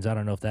rankings. I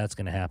don't know if that's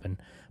going to happen,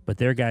 but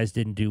their guys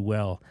didn't do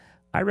well.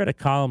 I read a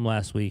column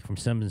last week from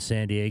someone in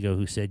San Diego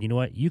who said, you know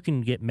what, you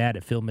can get mad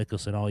at Phil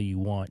Mickelson all you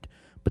want,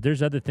 but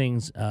there's other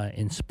things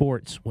in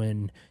sports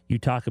when you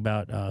talk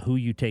about who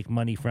you take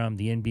money from,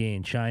 the NBA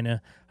in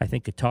China. I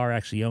think Qatar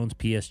actually owns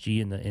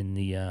PSG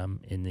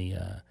in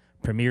the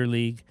Premier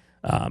League.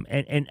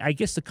 And I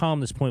guess the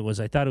columnist's point was,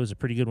 I thought it was a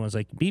pretty good one. It's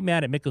like, be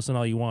mad at Mickelson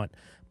all you want,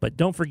 but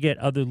don't forget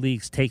other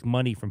leagues take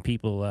money from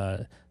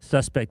people,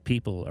 suspect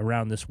people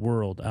around this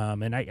world.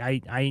 And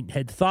I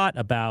had thought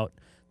about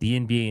the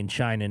NBA in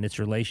China and its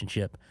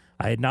relationship.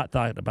 I had not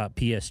thought about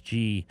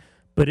PSG.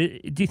 But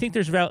do you think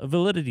there's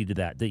validity to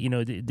that? That, you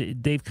know,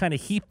 they've kind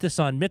of heaped this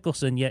on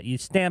Mickelson, yet you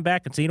stand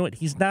back and say, you know what,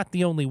 he's not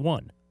the only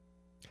one.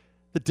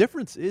 The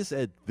difference is,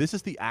 Ed, this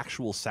is the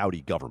actual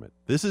Saudi government.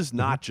 This is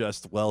not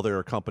just, well, there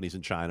are companies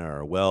in China,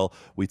 or, well,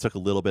 we took a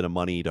little bit of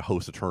money to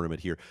host a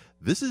tournament here.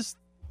 This is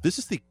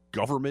the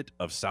government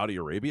of Saudi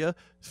Arabia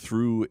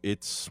through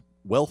its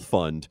wealth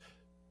fund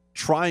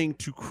trying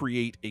to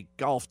create a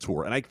golf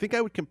tour. And I think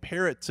I would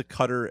compare it to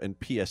Qatar and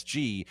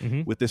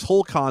PSG with this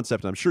whole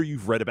concept. And I'm sure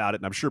you've read about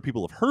it, and I'm sure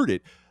people have heard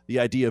it, the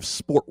idea of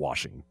sport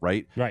washing,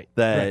 right? Right.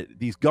 That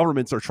these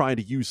governments are trying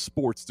to use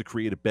sports to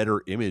create a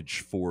better image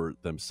for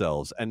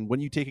themselves. And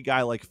when you take a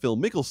guy like Phil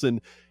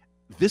Mickelson,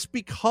 this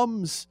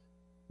becomes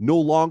no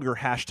longer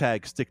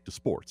hashtag stick to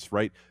sports,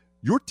 right?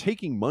 You're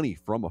taking money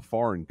from a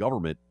foreign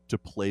government to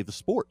play the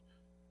sport.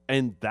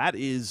 And that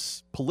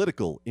is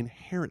political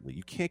inherently.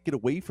 You can't get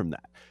away from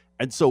that.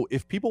 And so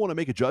if people want to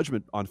make a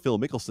judgment on Phil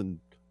Mickelson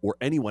or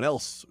anyone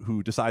else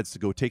who decides to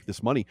go take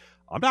this money,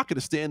 I'm not going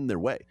to stand in their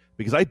way,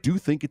 because I do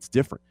think it's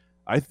different.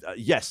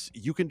 Yes,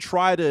 you can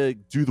try to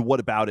do the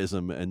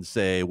whataboutism and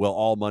say, well,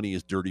 all money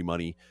is dirty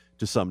money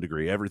to some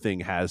degree.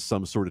 Everything has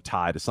some sort of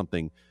tie to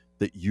something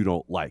that you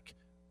don't like.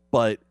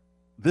 But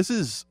this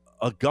is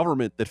a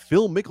government that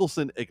Phil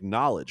Mickelson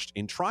acknowledged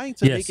in trying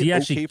to make it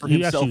okay for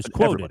himself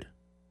and everybody.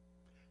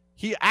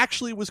 He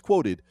actually was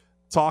quoted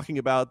talking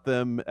about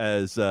them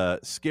as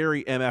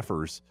scary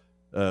MFers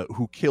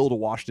who killed a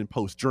Washington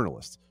Post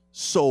journalist.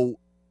 So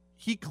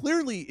he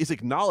clearly is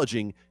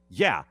acknowledging,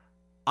 yeah,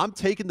 I'm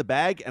taking the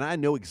bag, and I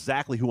know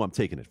exactly who I'm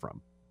taking it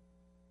from.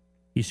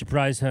 You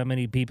surprised how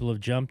many people have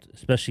jumped,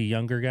 especially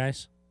younger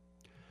guys?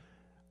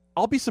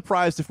 I'll be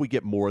surprised if we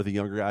get more of the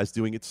younger guys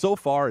doing it. So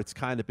far, it's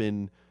kind of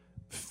been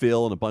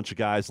Phil and a bunch of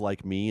guys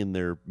like me in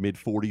their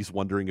mid-40s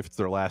wondering if it's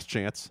their last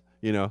chance.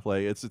 You know,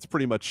 like it's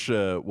pretty much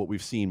what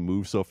we've seen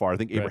move so far. I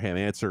think Abraham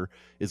Answer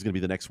is going to be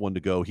the next one to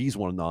go. He's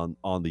one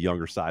on the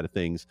younger side of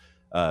things.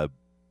 The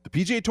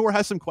PGA Tour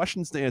has some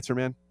questions to answer,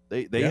 man.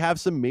 They have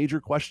some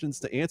major questions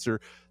to answer.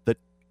 That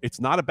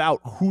it's not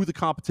about who the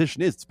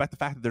competition is. It's about the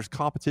fact that there's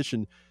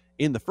competition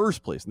in the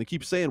first place. And they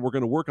keep saying, we're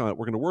going to work on it.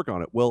 We're going to work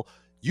on it. Well,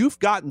 you've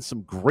gotten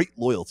some great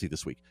loyalty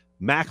this week.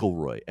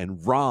 McIlroy and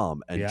Rahm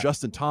and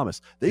Justin Thomas,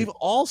 they've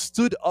all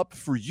stood up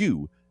for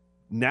you.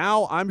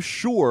 Now, I'm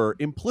sure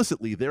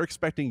implicitly they're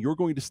expecting you're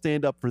going to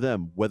stand up for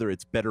them, whether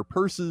it's better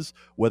purses,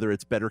 whether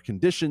it's better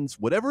conditions,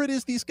 whatever it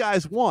is these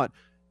guys want,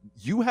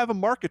 you have a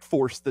market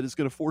force that is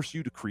going to force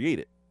you to create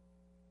it.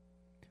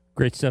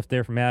 Great stuff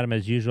there from Adam,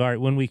 as usual. All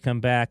right, when we come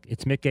back,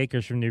 it's Mick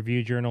Akers from the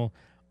Review Journal.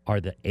 Are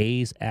the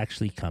A's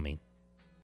actually coming?